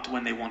interrupt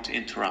when they want to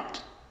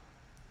interrupt.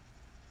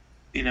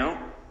 You know?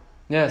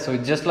 Yeah, so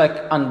it's just like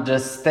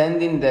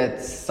understanding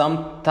that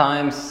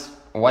sometimes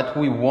what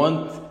we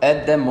want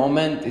at the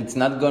moment, it's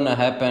not going to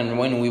happen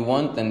when we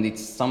want, and it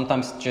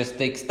sometimes just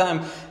takes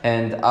time.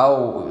 And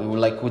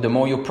the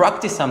more you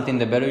practice something,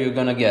 the better you're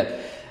going to get.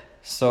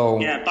 So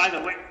yeah, by the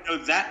way,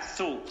 that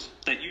thought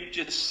that you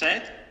just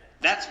said,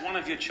 that's one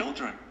of your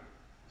children.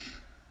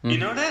 You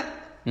know that?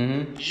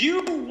 Mm-hmm.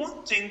 You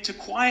wanting to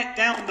quiet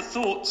down the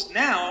thoughts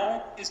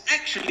now is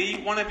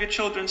actually one of your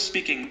children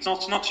speaking. It's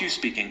not you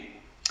speaking.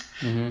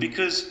 Mm-hmm.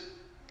 Because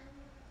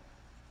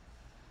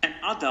an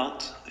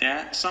adult,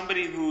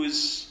 somebody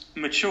who's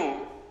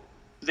mature,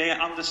 they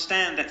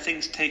understand that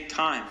things take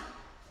time.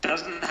 It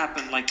doesn't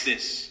happen like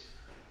this.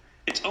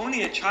 It's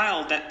only a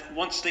child that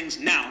wants things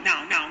now.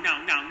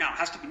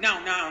 Has to be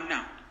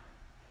now.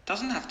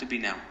 Doesn't have to be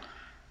now.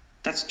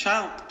 That's a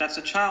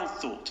child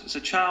thought. It's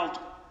a child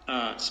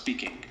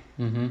speaking.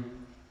 Mm-hmm.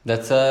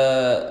 That's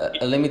a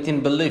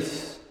limiting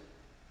belief.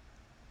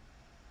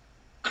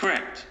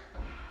 Correct.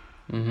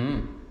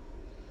 Mm-hmm.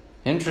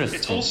 Interesting.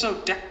 It's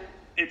also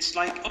it's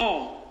like,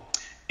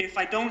 if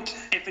I don't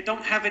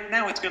have it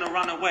now, it's going to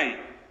run away.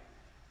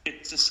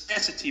 It's a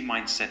scarcity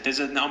mindset. There's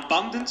an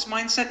abundance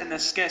mindset and a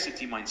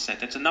scarcity mindset.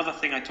 That's another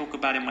thing I talk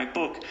about in my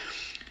book,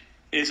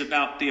 is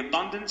about the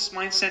abundance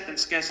mindset and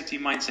scarcity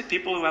mindset.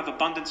 People who have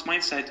abundance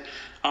mindset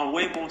are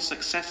way more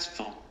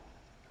successful.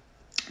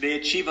 They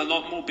achieve a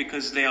lot more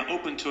because they are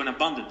open to an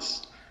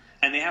abundance.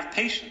 And they have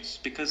patience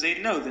because they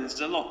know there's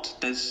a lot.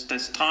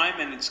 There's time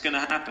and it's going to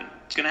happen.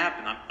 It's going to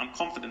happen. I'm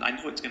confident. I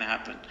know it's going to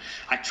happen.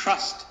 I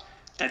trust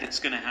that it's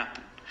going to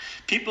happen.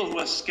 People who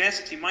have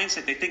scarcity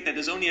mindset, they think that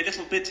there's only a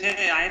little bit here.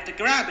 I have to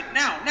grab it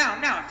now.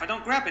 If I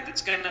don't grab it,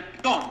 it's going to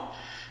be gone.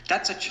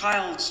 That's a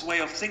child's way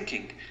of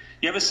thinking.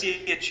 You ever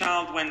see a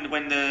child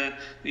when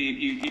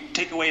you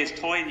take away his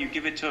toy and you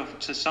give it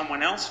to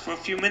someone else for a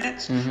few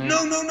minutes? Mm-hmm.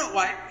 No.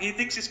 Why? He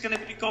thinks it's going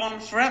to be gone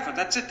forever.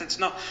 That's it. That's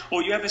not.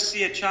 Or you ever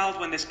see a child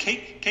when this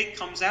cake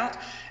comes out?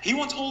 He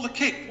wants all the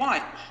cake.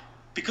 Why?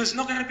 Because it's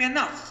not going to be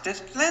enough.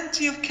 There's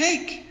plenty of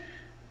cake.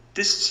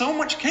 There's so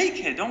much cake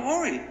here. Don't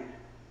worry.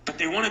 But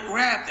they want to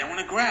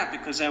grab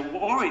because they're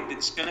worried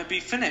it's going to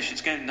be finished.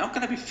 It's not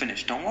going to be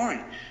finished. Don't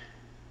worry.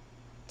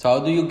 So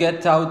how do you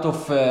get out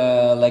of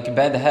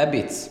bad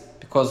habits?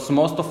 Because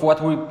most of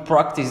what we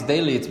practice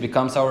daily, it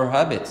becomes our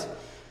habits.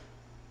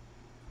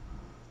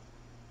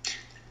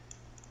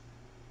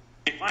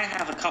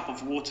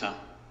 water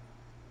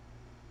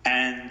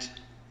and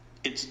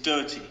it's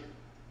dirty.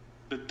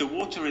 The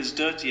water is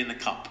dirty in the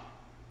cup.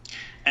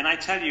 And I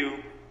tell you,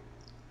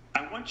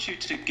 I want you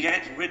to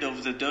get rid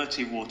of the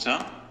dirty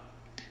water,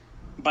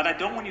 but I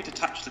don't want you to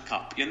touch the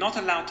cup. You're not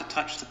allowed to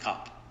touch the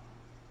cup.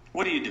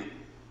 What do?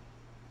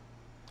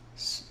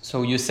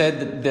 So you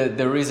said that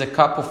there is a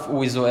cup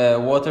with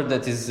water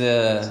that is...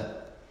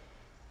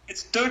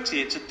 It's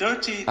dirty. It's a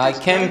dirty... I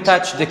can't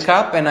touch the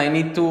cup and I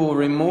need to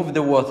remove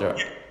the water.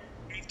 Yeah.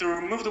 You have to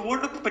remove the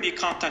water, but you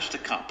can't touch the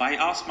cup. I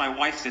asked my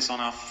wife this on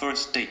our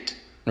first date.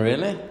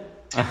 Really?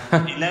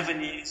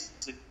 11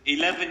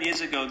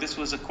 years ago, this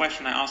was a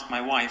question I asked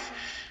my wife.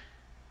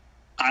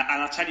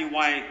 And I'll tell you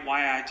why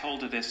I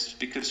told her this.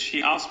 Because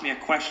she asked me a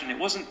question. It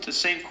wasn't the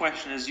same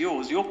question as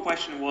yours. Your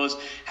question was,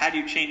 how do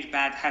you change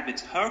bad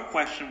habits? Her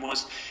question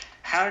was,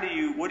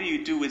 what do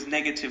you do with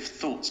negative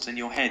thoughts in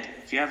your head?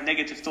 If you have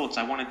negative thoughts,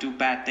 I want to do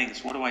bad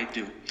things. What do I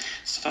do?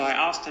 So I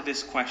asked her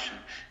this question.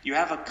 You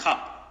have a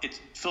cup. It's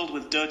filled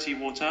with dirty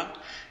water.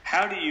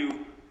 How do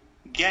you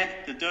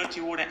get the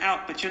dirty water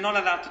out, but you're not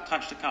allowed to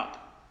touch the cup?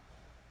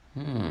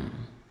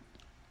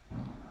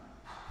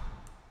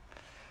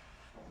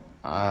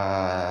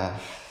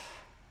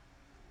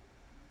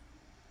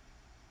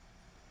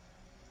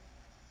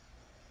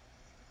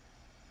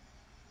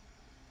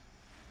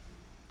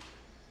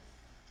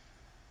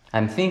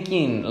 I'm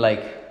thinking,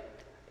 like,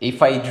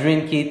 if I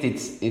drink it,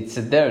 it's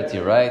dirty,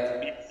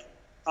 right? You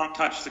can't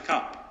touch the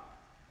cup.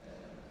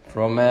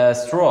 From a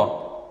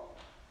straw.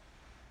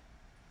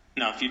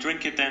 No, if you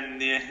drink it, then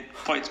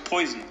it's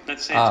poison.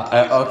 Let's say it's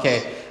poison.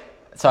 Okay.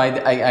 So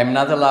I'm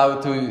not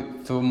allowed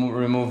to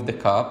remove the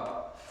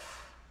cup.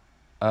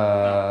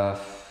 I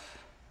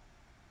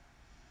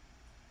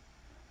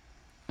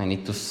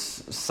need to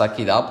suck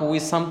it up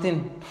with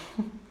something?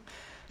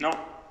 No.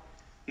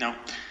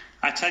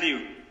 I tell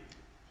you,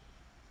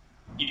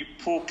 you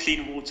pour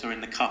clean water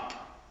in the cup,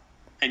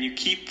 and you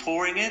keep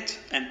pouring it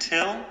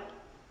until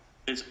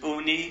there's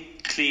only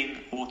clean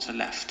water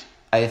left.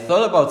 I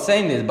thought about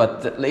saying this,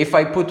 but if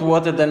I put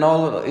water, then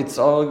it's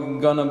all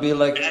gonna be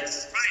like...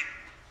 That's right.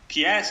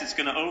 Yes, it's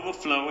gonna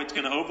overflow. It's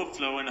gonna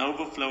overflow and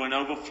overflow and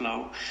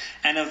overflow,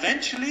 and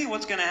eventually,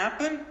 what's gonna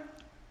happen?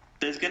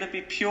 There's gonna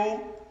be pure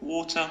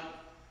water,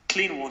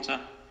 clean water.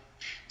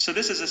 So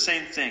this is the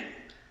same thing.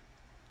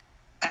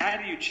 How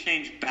do you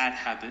change bad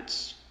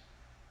habits?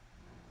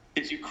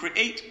 Is you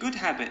create good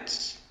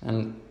habits.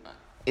 And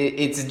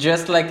it's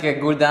just like a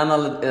good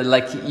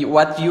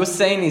what you're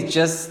saying is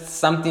just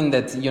something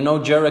that,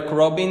 Jared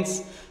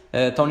Robbins,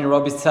 Tony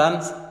Robbins'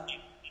 son.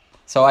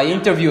 So I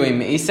interview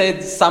him. He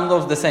said some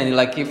of the same.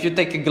 Like, if you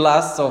take a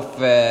glass of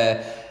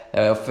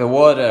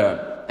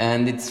water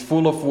and it's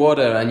full of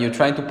water and you're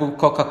trying to put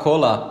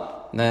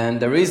Coca-Cola, then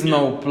there is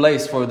no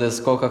place for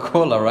this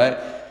Coca-Cola, right?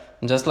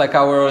 Just like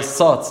our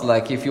thoughts.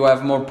 Like, if you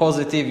have more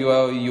positive,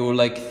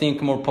 you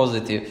think more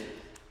positive.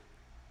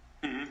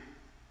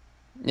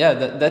 Yeah,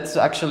 that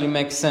actually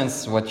makes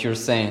sense what you're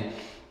saying.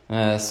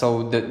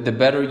 So the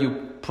better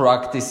you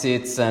practice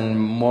it and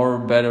more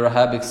better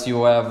habits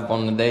you have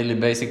on a daily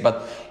basis.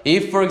 But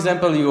if, for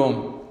example,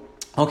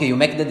 you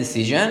make the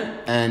decision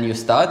and you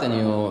start and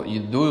you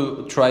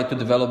do try to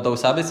develop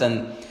those habits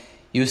and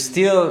you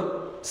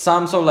still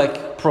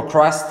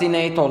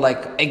procrastinate or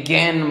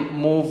again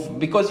move,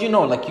 because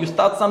you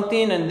start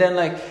something and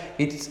then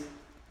it's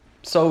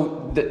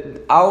so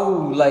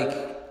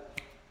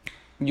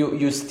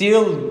you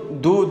still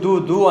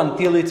do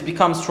until it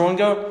becomes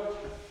stronger.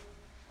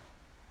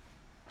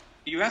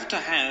 You have to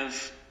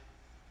have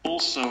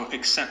also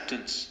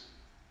acceptance.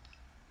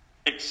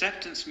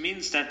 Acceptance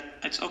means that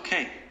it's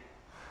okay.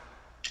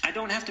 I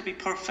don't have to be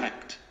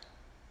perfect.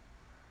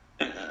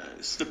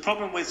 The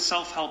problem with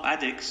self-help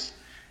addicts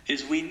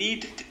is we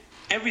need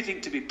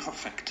everything to be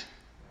perfect.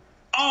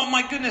 Oh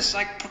my goodness,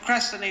 I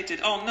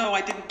procrastinated. Oh no,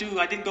 I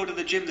didn't go to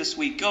the gym this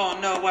week. Oh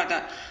no,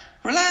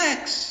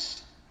 relax.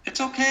 It's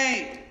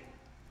okay.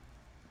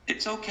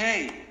 It's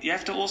okay. You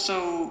have to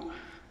also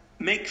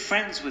make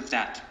friends with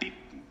that.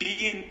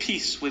 Be in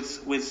peace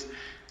with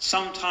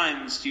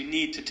sometimes you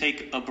need to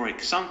take a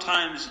break.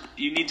 Sometimes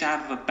you need to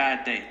have a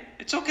bad day.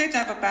 It's okay to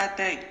have a bad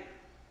day.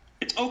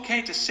 It's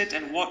okay to sit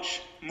and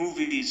watch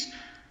movies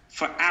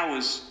for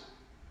hours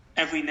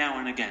every now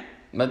and again.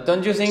 But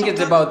don't you think it's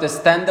about the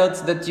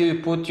standards that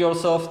you put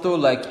yourself to?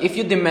 Like, if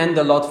you demand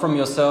a lot from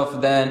yourself,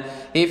 then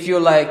if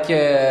you have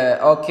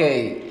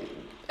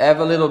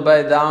a little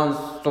bit down,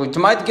 so it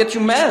might get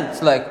you mad.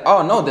 It's like,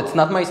 oh no, that's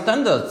not my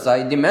standards.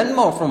 I demand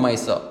more from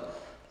myself.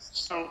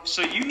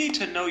 So you need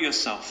to know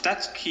yourself.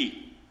 That's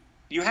key.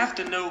 You have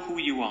to know who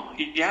you are.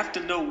 You have to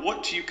know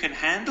what you can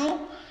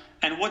handle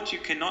and what you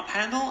cannot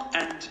handle,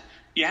 and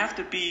you have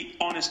to be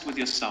honest with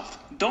yourself.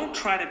 Don't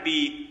try to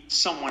be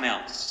someone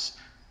else.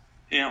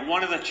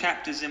 One of the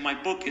chapters in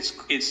my book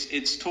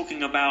it's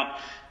talking about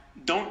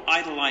don't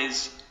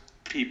idolize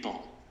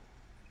people.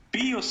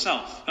 Be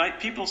yourself, right?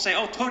 People say,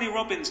 oh, Tony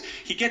Robbins,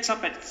 he gets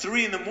up at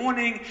 3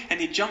 a.m. and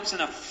he jumps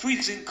in a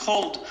freezing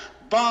cold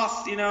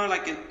bath,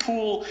 like a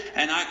pool.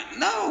 And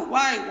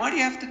why? Why do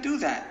you have to do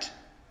that?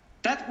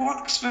 That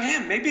works for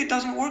him. Maybe it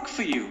doesn't work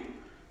for you.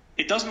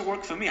 It doesn't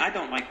work for me. I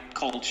don't like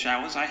cold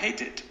showers. I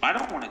hate it. I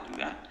don't want to do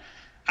that.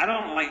 I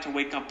don't like to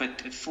wake up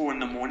at 4 in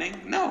the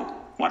morning. No.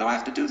 Why do I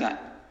have to do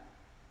that?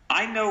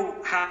 I know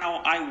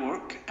how I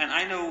work, and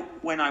I know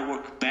when I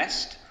work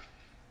best.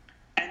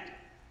 And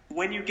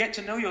when you get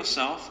to know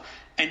yourself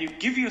and you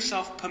give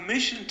yourself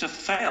permission to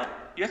fail,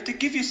 you have to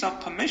give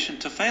yourself permission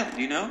to fail,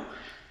 you know?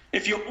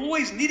 If you're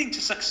always needing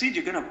to succeed,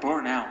 you're going to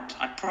burn out.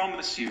 I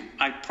promise you.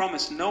 I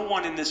promise no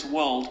one in this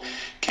world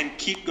can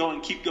keep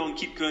going.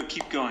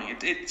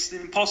 It's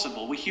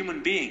impossible. We're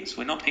human beings.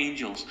 We're not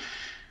angels.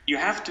 You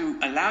have to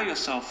allow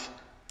yourself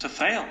to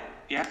fail.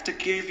 You have to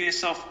give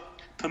yourself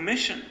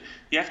permission.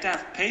 You have to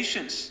have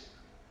patience.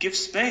 Give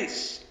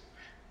space.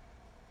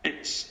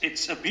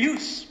 It's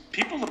abuse.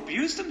 People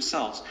abuse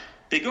themselves.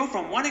 They go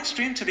from one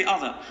extreme to the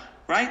other.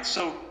 Right?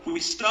 So we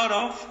start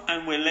off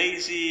and we're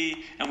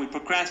lazy and we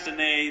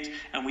procrastinate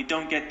and we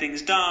don't get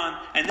things done.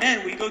 And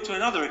then we go to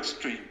another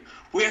extreme.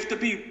 We have to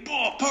be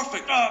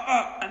perfect.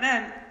 And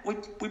then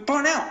we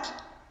burn out.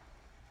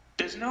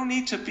 There's no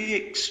need to be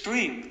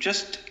extreme.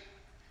 Just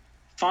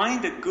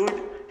find a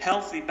good,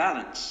 healthy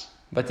balance.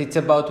 But it's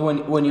about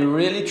when you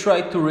really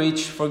try to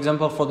reach, for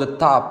example, for the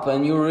top,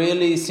 and you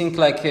really think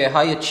like a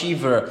high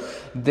achiever,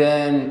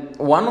 then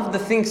one of the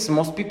things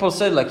most people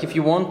say, like if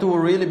you want to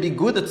really be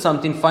good at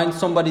something, find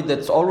somebody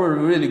that's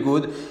already really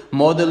good,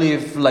 model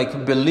his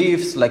like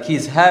beliefs, like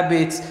his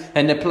habits,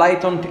 and apply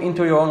it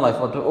into your own life.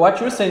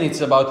 What you're saying is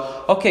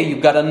about, okay,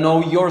 you gotta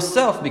know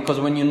yourself, because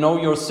when you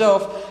know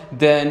yourself,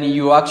 then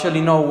you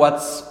actually know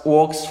what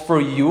works for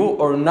you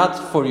or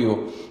not for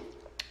you.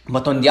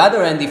 But on the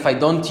other end, if I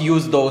don't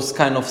use those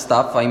kind of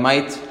stuff, I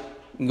might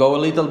go a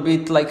little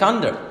bit like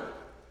under.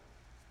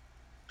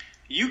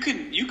 You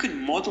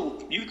can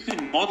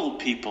model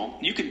people.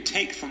 You can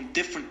take from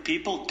different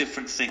people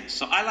different things.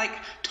 So I like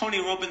Tony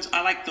Robbins.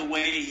 I like the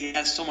way he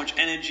has so much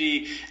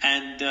energy,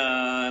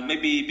 and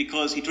maybe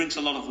because he drinks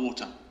a lot of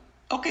water.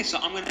 Okay, so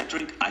I'm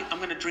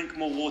gonna drink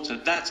more water.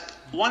 That's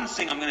one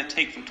thing I'm gonna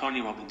take from Tony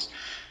Robbins.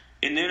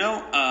 And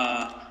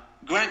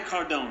Grant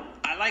Cardone.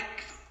 I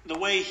like the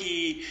way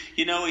he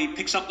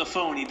picks up the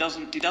phone. He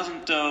doesn't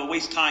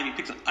waste time.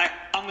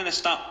 I'm gonna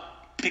start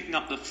picking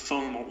up the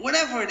phone or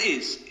whatever it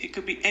is. It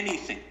could be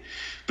anything.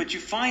 But you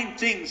find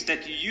things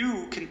that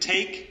you can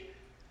take,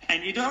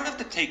 and you don't have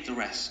to take the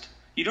rest.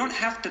 You don't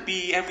have to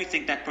be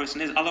everything that person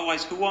is.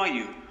 Otherwise, who are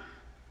you?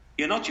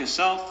 You're not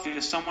yourself.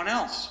 You're someone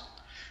else.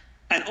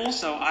 And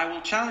also, I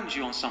will challenge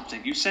you on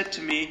something. You said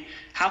to me,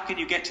 how can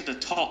you get to the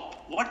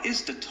top? What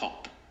is the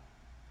top?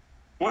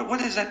 What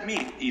does that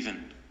mean,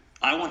 even?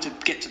 I want to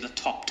get to the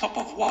top. Top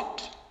of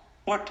what?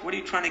 What are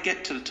you trying to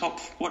get to the top?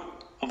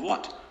 Of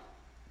what?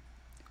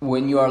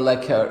 When you are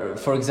like,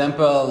 for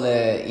example,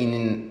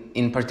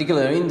 in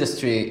particular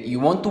industry, you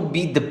want to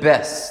be the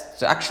best.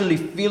 To actually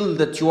feel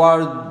that you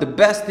are the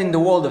best in the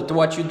world at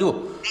what you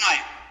do.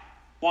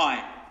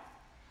 Why?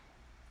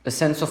 A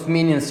sense of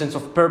meaning, a sense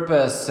of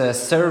purpose,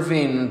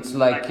 serving,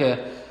 like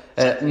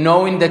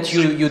knowing that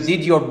you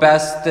did your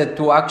best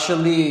to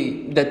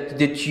actually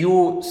that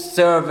you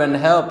serve and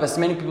help as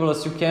many people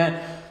as you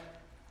can.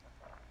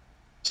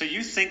 So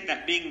you think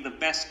that being the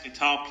best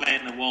guitar player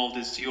in the world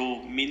is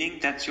your meaning?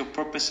 That's your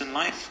purpose in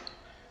life?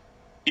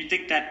 You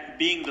think that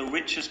being the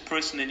richest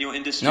person in your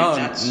industry? No,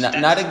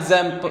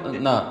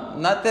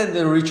 not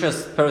the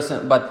richest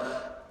person,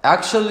 but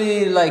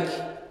actually like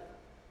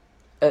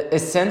a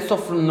sense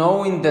of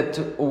knowing that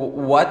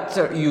what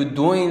you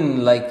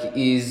doing like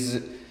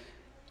is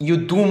you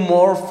do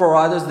more for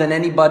others than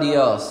anybody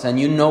else, and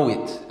you know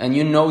it, and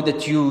you know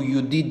that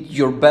you did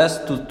your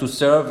best to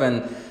serve.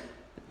 And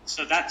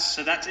so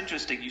that's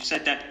interesting. You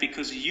said that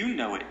because you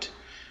know it.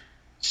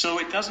 So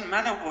it doesn't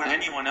matter what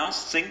anyone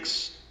else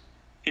thinks.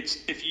 It's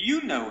if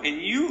you know in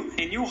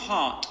your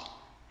heart,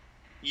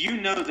 you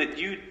know that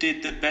you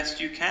did the best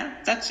you can.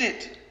 That's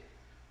it.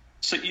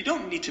 So you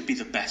don't need to be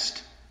the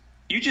best.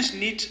 You just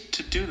need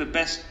to do the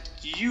best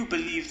you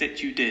believe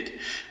that you did.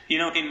 You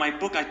know, in my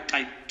book,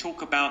 I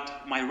talk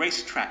about my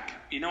racetrack.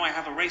 You know, I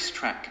have a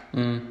racetrack.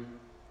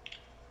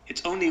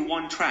 It's only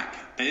one track.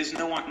 There is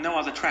no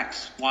other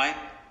tracks. Why?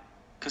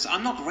 Because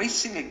I'm not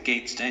racing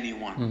against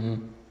anyone.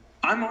 Mm-hmm.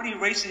 I'm only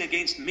racing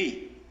against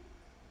me.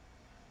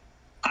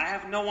 I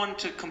have no one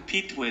to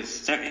compete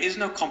with. There is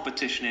no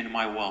competition in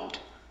my world.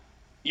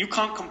 You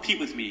can't compete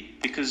with me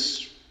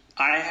because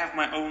I have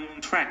my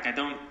own track.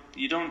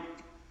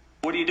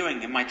 What are you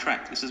doing in my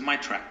track? This is my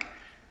track.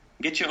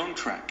 Get your own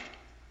track.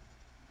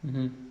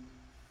 Mm-hmm.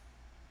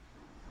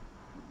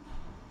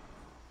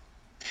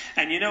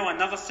 And you know,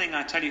 another thing,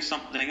 I tell you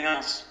something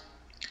else.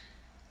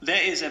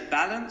 There is a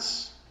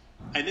balance,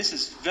 and this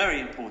is very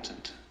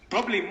important.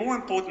 Probably more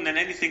important than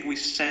anything we've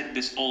said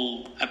this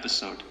whole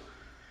episode.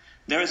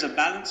 There is a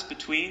balance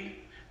between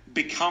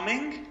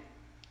becoming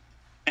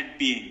and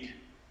being.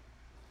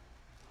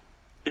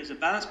 There's a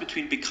balance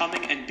between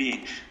becoming and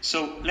being.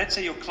 So let's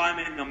say you're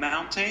climbing a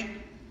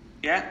mountain,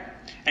 yeah?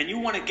 And you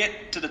want to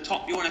get to the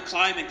top. You want to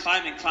climb and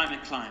climb and climb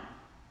and climb.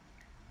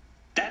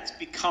 That's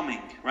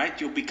becoming, right?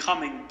 You're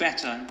becoming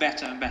better and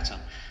better and better.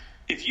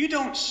 if you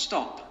don't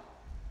stop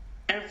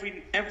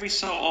every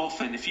so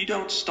often, if you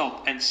don't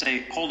stop and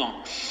say, hold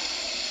on,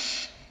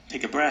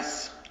 take a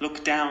breath,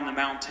 look down the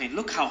mountain,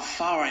 look how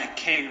far I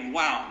came,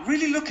 wow,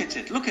 really look at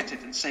it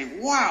and say,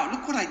 wow,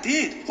 look what I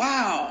did,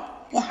 wow,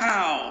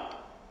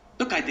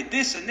 look, I did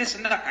this and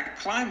that, I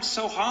climbed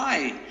so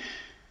high,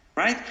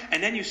 right?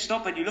 And then you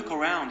stop and you look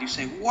around, you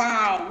say,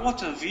 wow,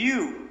 what a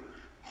view,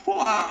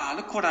 wow,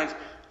 look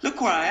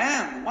where I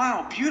am,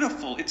 wow,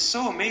 beautiful, it's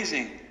so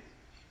amazing.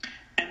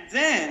 And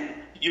then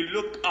you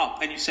look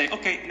up and you say,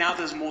 okay, now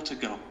there's more to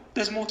go.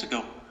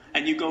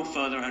 And you go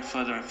further and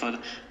further and further.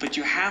 But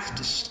you have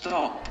to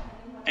stop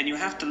and you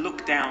have to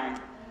look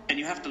down and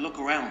you have to look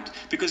around.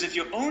 Because if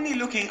you're only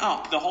looking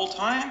up the whole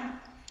time,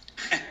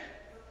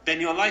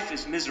 then your life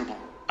is miserable.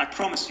 I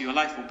promise you, your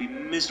life will be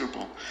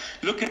miserable.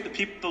 Look at the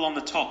people on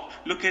the top.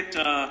 Look at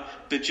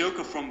the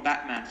Joker from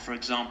Batman, for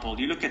example.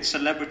 You look at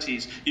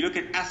celebrities. You look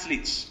at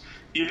athletes.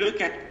 You look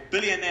at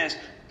billionaires.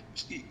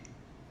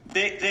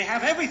 They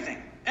have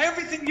everything.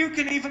 Everything you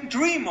can even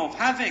dream of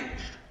having.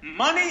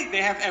 Money,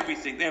 they have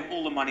everything. They have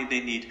all the money they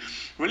need.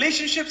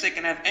 Relationships, they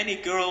can have any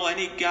girl,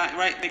 any guy,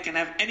 right? They can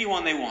have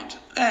anyone they want.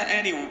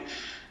 Anyone.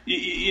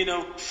 You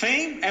know,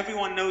 fame,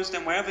 everyone knows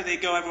them. Wherever they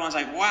go, everyone's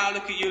like, wow,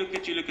 look at you, look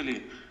at you, look at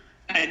you.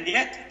 And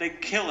yet, they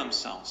kill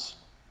themselves.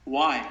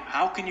 Why?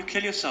 How can you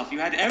kill yourself?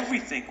 You had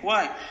everything.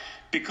 Why?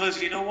 Because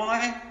you know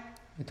why?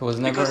 It was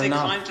never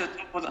enough.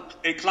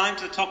 They climbed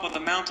to the top of the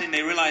mountain,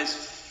 they realized,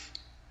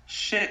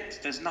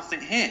 shit, there's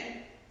nothing here.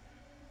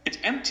 It's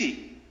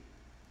empty.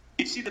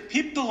 You see, the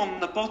people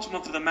on the bottom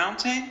of the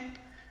mountain,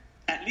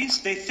 at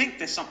least they think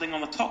there's something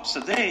on the top.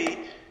 So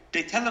they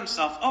tell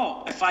themselves,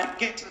 oh, if I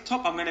get to the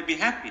top, I'm going to be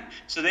happy.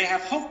 So they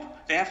have hope.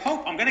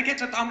 I'm going to get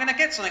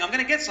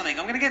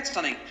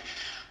something.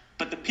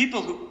 But the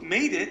people who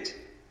made it,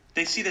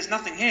 they see there's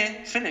nothing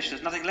here, finished.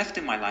 There's nothing left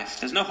in my life.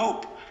 There's no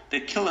hope. They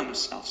kill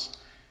themselves.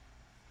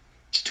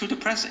 It's too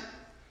depressing.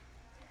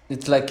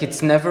 It's like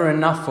it's never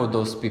enough for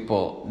those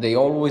people. They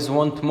always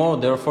want more,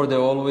 therefore they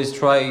always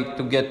try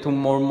to get to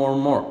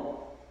more.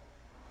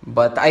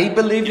 But I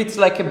believe it's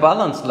like a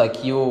balance,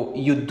 like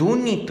you do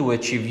need to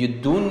achieve, you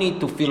do need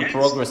to feel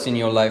progress in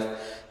your life,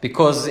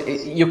 because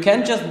you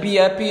can't just be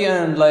happy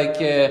and like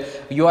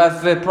you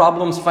have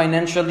problems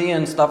financially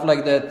and stuff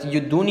like that. You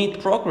do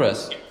need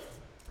progress.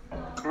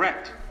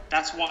 Correct.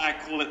 That's why I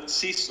call it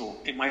seesaw.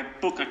 In my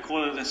book I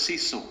call it a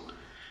seesaw.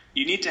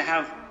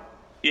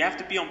 You have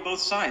to be on both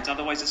sides,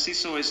 otherwise the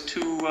seesaw is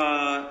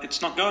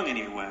it's not going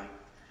anywhere.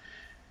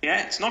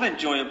 Yeah, it's not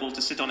enjoyable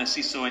to sit on a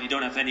seesaw and you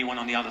don't have anyone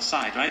on the other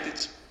side, right?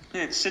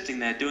 It's sitting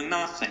there doing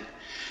nothing.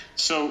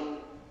 So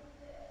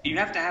you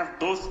have to have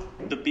both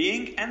the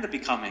being and the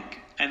becoming,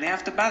 and they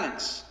have to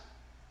balance.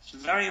 It's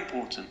very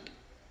important.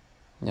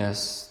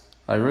 Yes,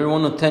 I really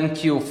want to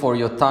thank you for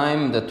your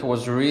time. That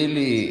was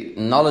really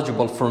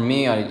knowledgeable for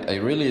me. I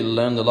really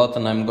learned a lot,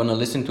 and I'm gonna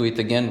listen to it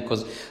again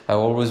because I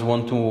always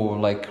want to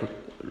like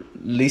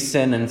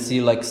listen and see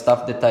like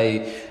stuff that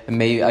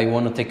I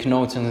want to take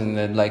notes,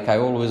 and like I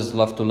always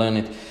love to learn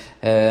it.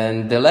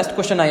 And the last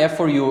question I have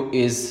for you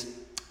is,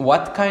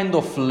 what kind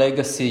of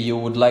legacy you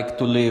would like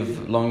to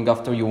leave long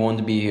after you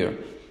won't be here?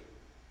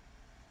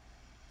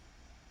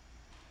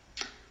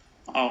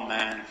 Oh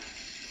man,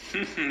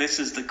 this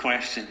is the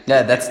question.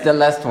 Yeah, that's the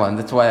last one.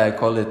 That's why I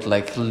call it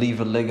like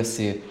leave a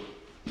legacy.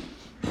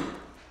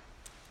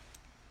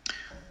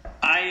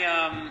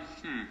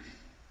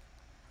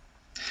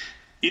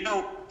 You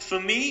know, for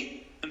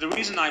me, the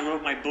reason I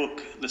wrote my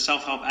book, The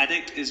Self-Help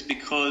Addict, is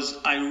because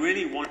I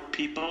really want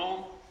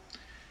people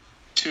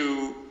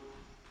to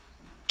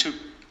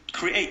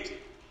create.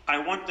 I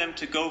want them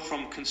to go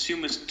from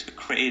consumers to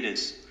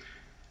creators.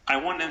 I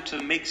want them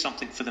to make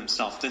something for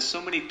themselves. There's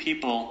so many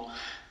people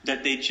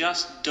that they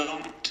just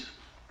don't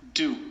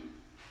do.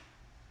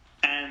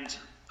 And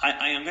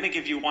I am going to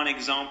give you one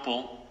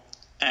example,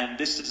 and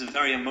this is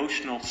very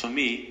emotional for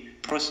me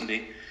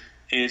personally,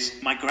 is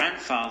my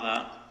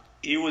grandfather.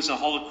 He was a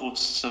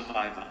Holocaust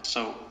survivor,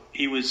 so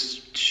he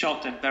was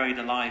shot and buried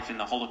alive in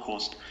the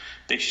Holocaust.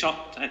 They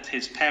shot at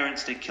his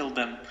parents, they killed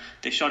them.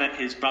 They shot at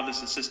his brothers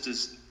and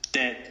sisters,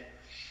 dead.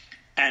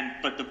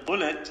 But the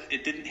bullet,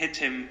 it didn't hit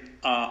him.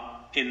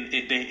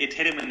 It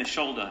hit him in the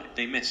shoulder.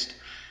 They missed,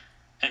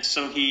 and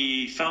so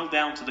he fell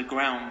down to the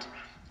ground,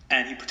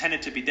 and he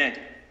pretended to be dead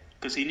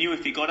because he knew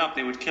if he got up,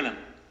 they would kill him.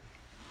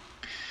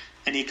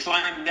 And he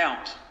climbed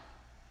out,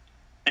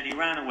 and he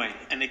ran away,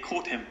 and they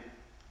caught him.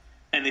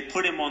 And they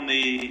put him on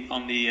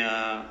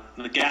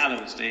the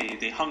gallows.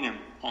 They hung him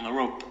on a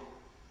rope.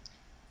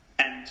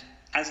 And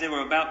as they were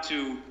about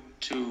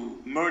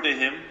to murder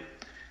him,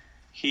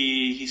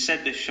 he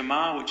said the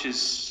Shema, which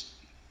is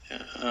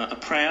a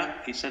prayer.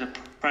 He said a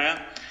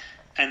prayer,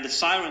 and the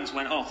sirens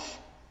went off.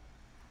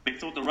 They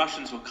thought the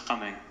Russians were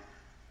coming,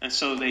 and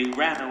so they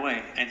ran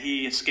away, and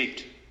he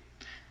escaped.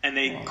 And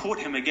they caught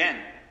him again.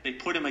 They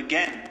put him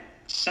again,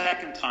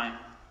 second time,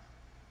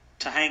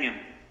 to hang him.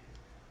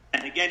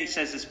 And again he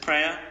says this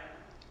prayer,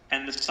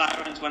 and the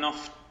sirens went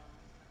off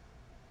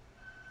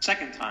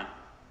second time.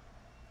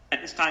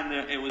 And this time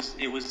it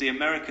was the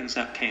Americans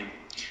that came.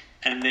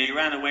 and they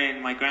ran away,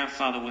 and my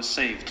grandfather was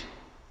saved.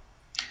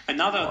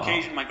 Another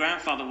occasion, my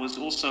grandfather was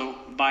also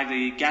by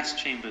the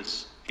gas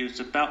chambers. He was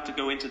about to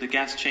go into the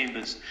gas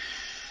chambers.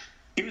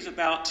 He was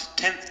about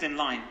 10th in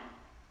line.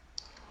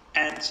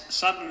 And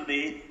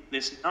suddenly,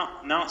 this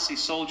Nazi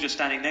soldier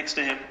standing next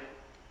to him,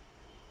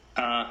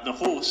 the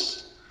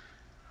horse,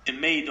 it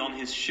made on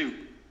his shoe,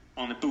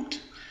 on the boot.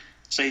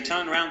 So he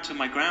turned around to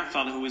my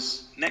grandfather who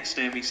was next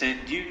to him. He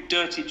said, "You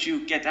dirty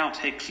Jew, get out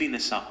here, clean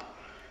this up."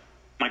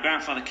 My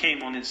grandfather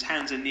came on his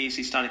hands and knees.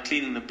 He started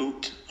cleaning the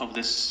boot of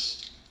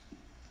this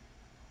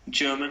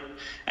German.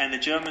 And the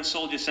German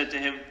soldier said to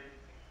him,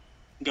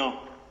 "Go,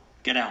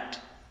 get out."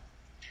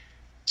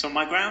 So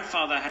my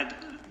grandfather had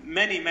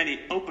many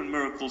open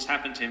miracles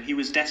happen to him. He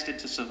was destined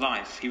to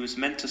survive. He was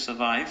meant to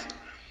survive.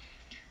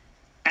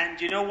 And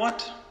you know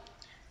what?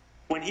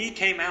 When he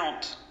came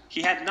out,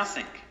 he had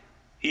nothing.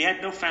 He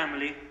had no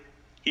family.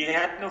 He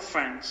had no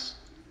friends.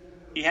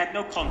 He had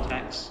no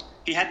contacts.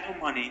 He had no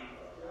money.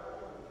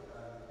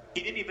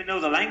 He didn't even know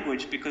the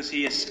language because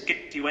he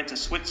escaped. He went to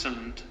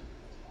Switzerland.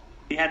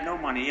 He had no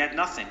money. He had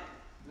nothing.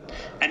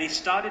 And he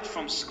started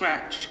from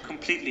scratch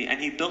completely, and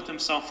he built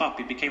himself up.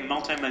 He became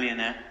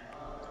multimillionaire.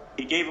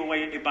 He gave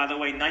away, by the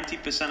way,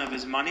 90% of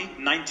his money,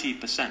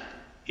 90%,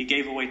 he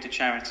gave away to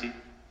charity.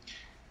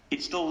 He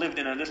still lived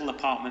in a little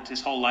apartment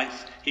his whole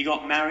life. He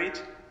got married.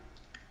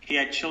 He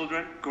had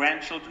children,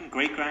 grandchildren,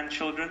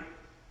 great-grandchildren.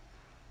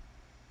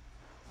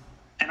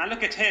 And I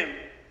look at him,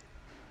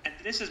 and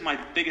this is my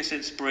biggest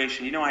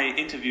inspiration. You know, I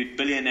interviewed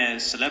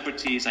billionaires,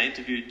 celebrities. I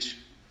interviewed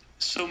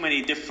so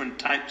many different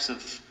types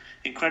of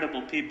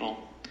incredible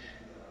people.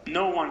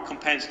 No one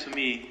compares to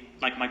me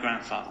like my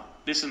grandfather.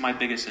 This is my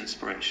biggest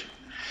inspiration.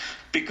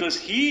 Because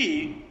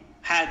he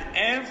had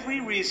every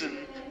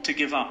reason to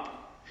give up.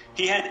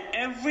 He had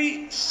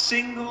every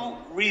single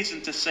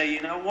reason to say,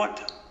 "You know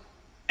what?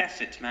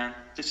 F it, man.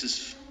 This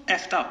is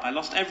effed up. I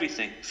lost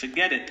everything.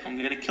 Forget it. I'm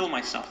going to kill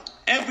myself."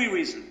 Every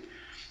reason.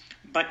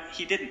 But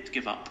he didn't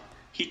give up.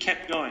 He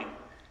kept going.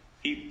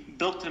 He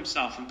built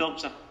himself and built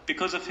himself.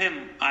 Because of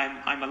him,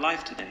 I'm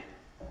alive today.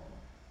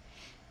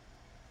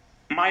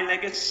 My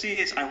legacy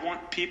is I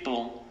want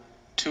people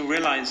to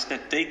realize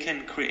that they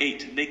can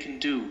create, they can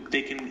do,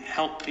 they can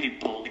help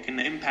people, they can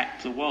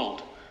impact the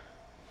world.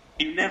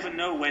 You never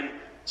know when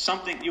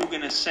something you're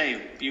going to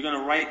say, you're going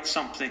to write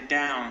something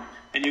down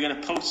and you're going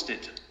to post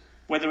it.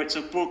 Whether it's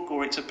a book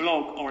or it's a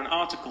blog or an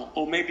article,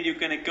 or maybe you're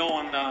going to go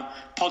on a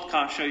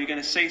podcast show, you're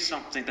going to say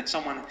something that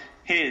someone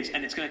hears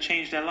and it's going to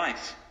change their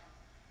life.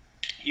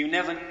 You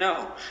never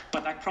know.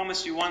 But I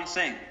promise you one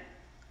thing.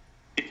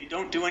 If you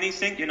don't do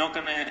anything, you're not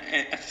going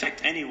to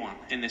affect anyone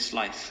in this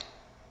life.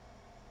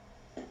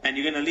 And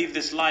you're going to leave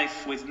this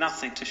life with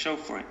nothing to show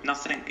for it.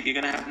 Nothing. You're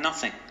going to have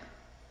nothing.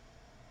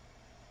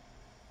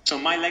 So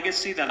my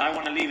legacy that I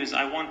want to leave is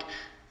I want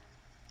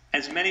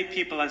as many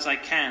people as I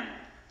can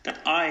that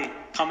I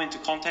come into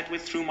contact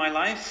with through my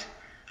life.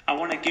 I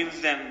want to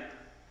give them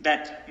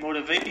that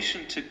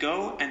motivation to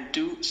go and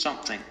do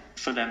something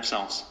for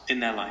themselves in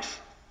their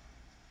life.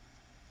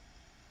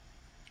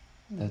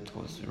 That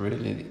was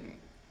really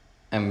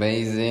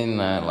amazing.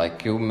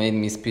 Like, you made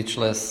me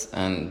speechless,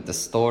 and the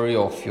story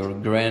of your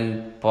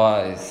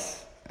grandpa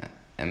is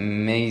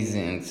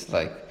amazing. It's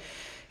like,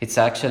 it's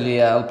actually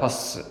help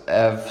us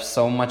have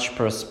so much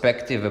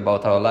perspective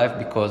about our life,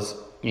 because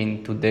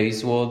in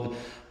today's world,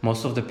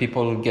 most of the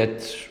people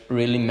get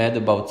really mad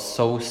about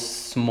so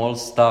small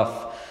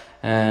stuff.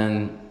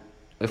 And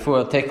if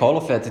we take all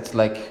of it, it's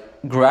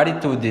like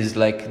gratitude is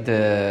like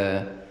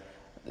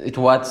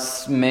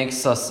what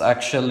makes us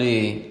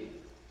actually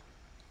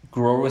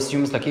grow as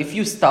humans. Like, if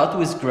you start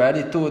with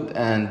gratitude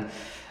and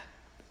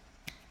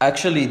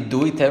actually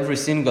do it every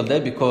single day,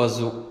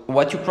 because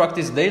what you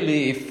practice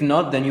daily, if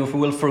not, then you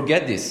will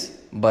forget this.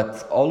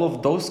 But all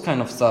of those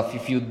kind of stuff,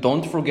 if you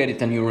don't forget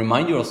it and you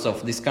remind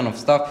yourself this kind of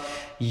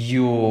stuff,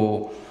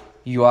 you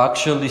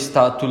actually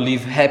start to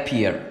live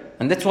happier.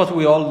 And that's what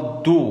we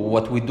all do,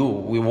 what we do.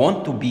 We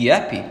want to be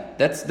happy.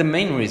 That's the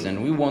main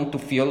reason. We want to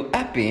feel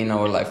happy in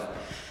our life.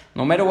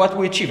 No matter what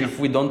we achieve, if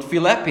we don't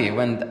feel happy,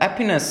 when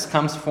happiness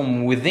comes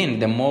from within,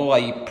 the more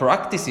I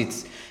practice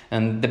it,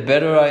 and the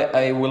better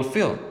I will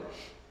feel.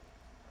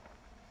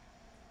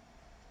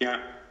 Yeah.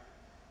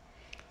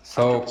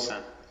 100%.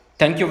 So,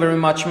 thank you very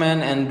much,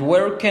 man. And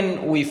where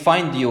can we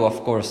find you,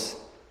 of course?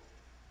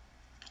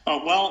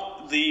 Oh,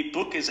 well, the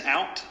book is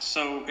out.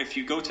 So if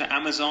you go to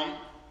Amazon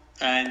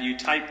and you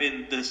type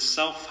in The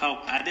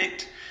Self-Help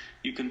Addict,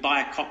 you can buy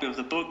a copy of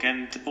the book,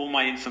 and all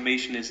my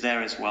information is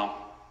there as well.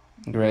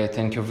 Great.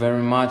 Thank you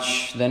very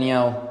much,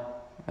 Daniel.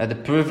 I had a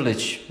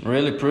privilege,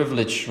 really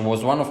privilege. It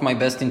was one of my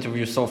best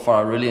interviews so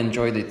far. I really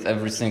enjoyed it,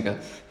 every single.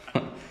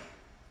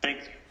 Thank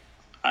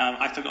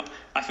you.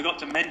 I forgot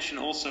to mention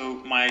also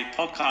my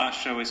podcast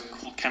show is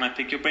called Can I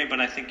Pick Your Brain, but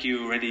I think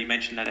you already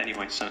mentioned that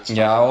anyway. So it's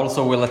I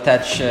also will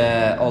attach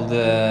all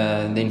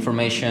the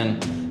information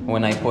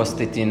when I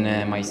post it in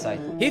my site.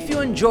 If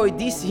you enjoyed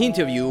this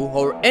interview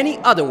or any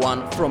other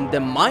one from the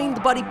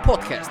Mind Body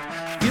Podcast,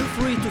 feel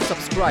free to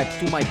subscribe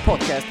to my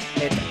podcast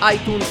at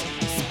iTunes,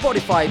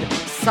 Spotify,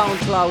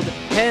 SoundCloud,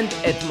 and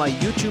at my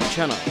YouTube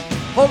channel.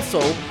 Also,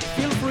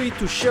 feel free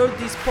to share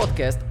this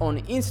podcast on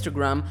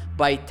Instagram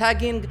by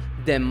tagging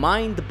the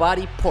Mind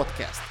Body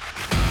Podcast.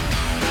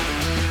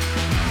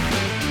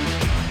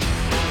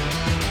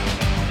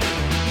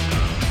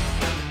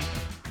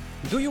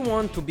 Do you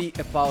want to be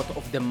a part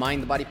of the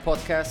Mind Body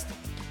Podcast?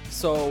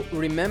 So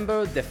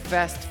remember the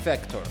FAST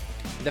factor.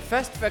 The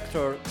FAST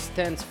factor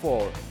stands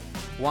for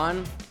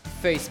 1.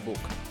 Facebook.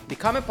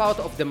 Become a part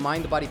of the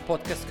Mind Body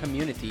Podcast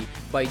community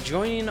by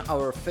joining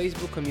our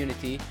Facebook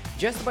community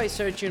just by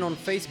searching on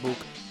Facebook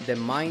the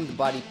Mind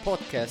Body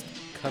Podcast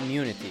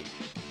community.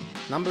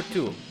 Number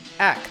 2.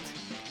 Act.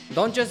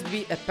 Don't just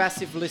be a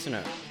passive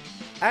listener.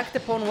 Act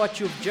upon what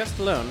you've just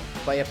learned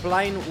by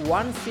applying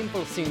one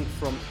simple thing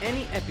from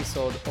any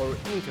episode or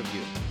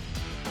interview.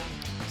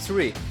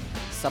 3.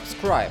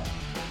 Subscribe.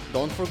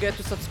 Don't forget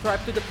to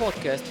subscribe to the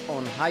podcast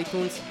on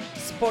iTunes,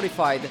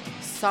 Spotify,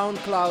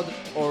 SoundCloud,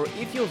 or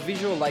if you're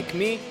visual like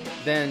me,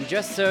 then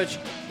just search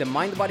the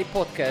Mind Body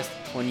Podcast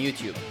on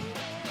YouTube.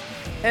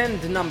 And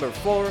number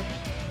 4,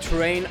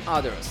 train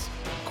others.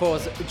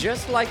 Cause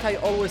just like I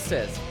always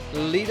says,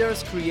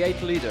 leaders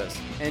create leaders,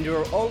 and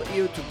you're all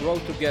here to grow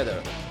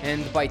together.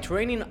 And by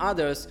training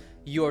others,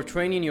 you're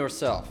training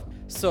yourself.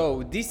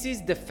 So this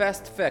is the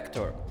FAST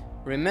factor.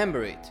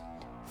 Remember it.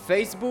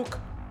 Facebook,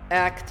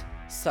 act,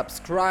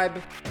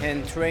 subscribe,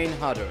 and train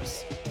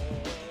others.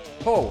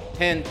 Oh,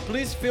 and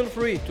please feel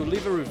free to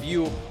leave a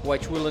review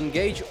which will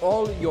engage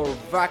all your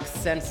VAC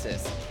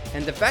senses.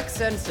 And the VAC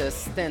senses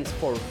stands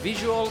for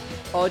visual,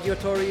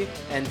 auditory,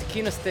 and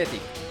kinesthetic,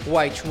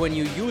 which when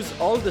you use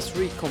all the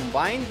three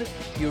combined,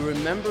 you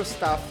remember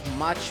stuff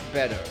much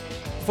better.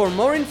 For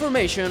more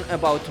information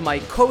about my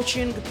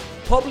coaching,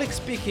 public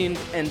speaking,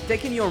 and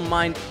taking your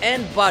mind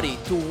and body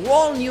to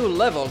all new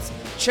levels,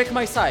 check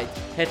my site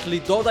at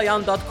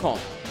lidodayan.com.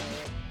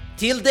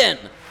 Till then,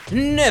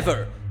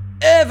 never,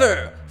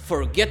 ever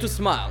forget to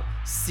smile.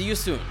 See you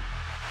soon.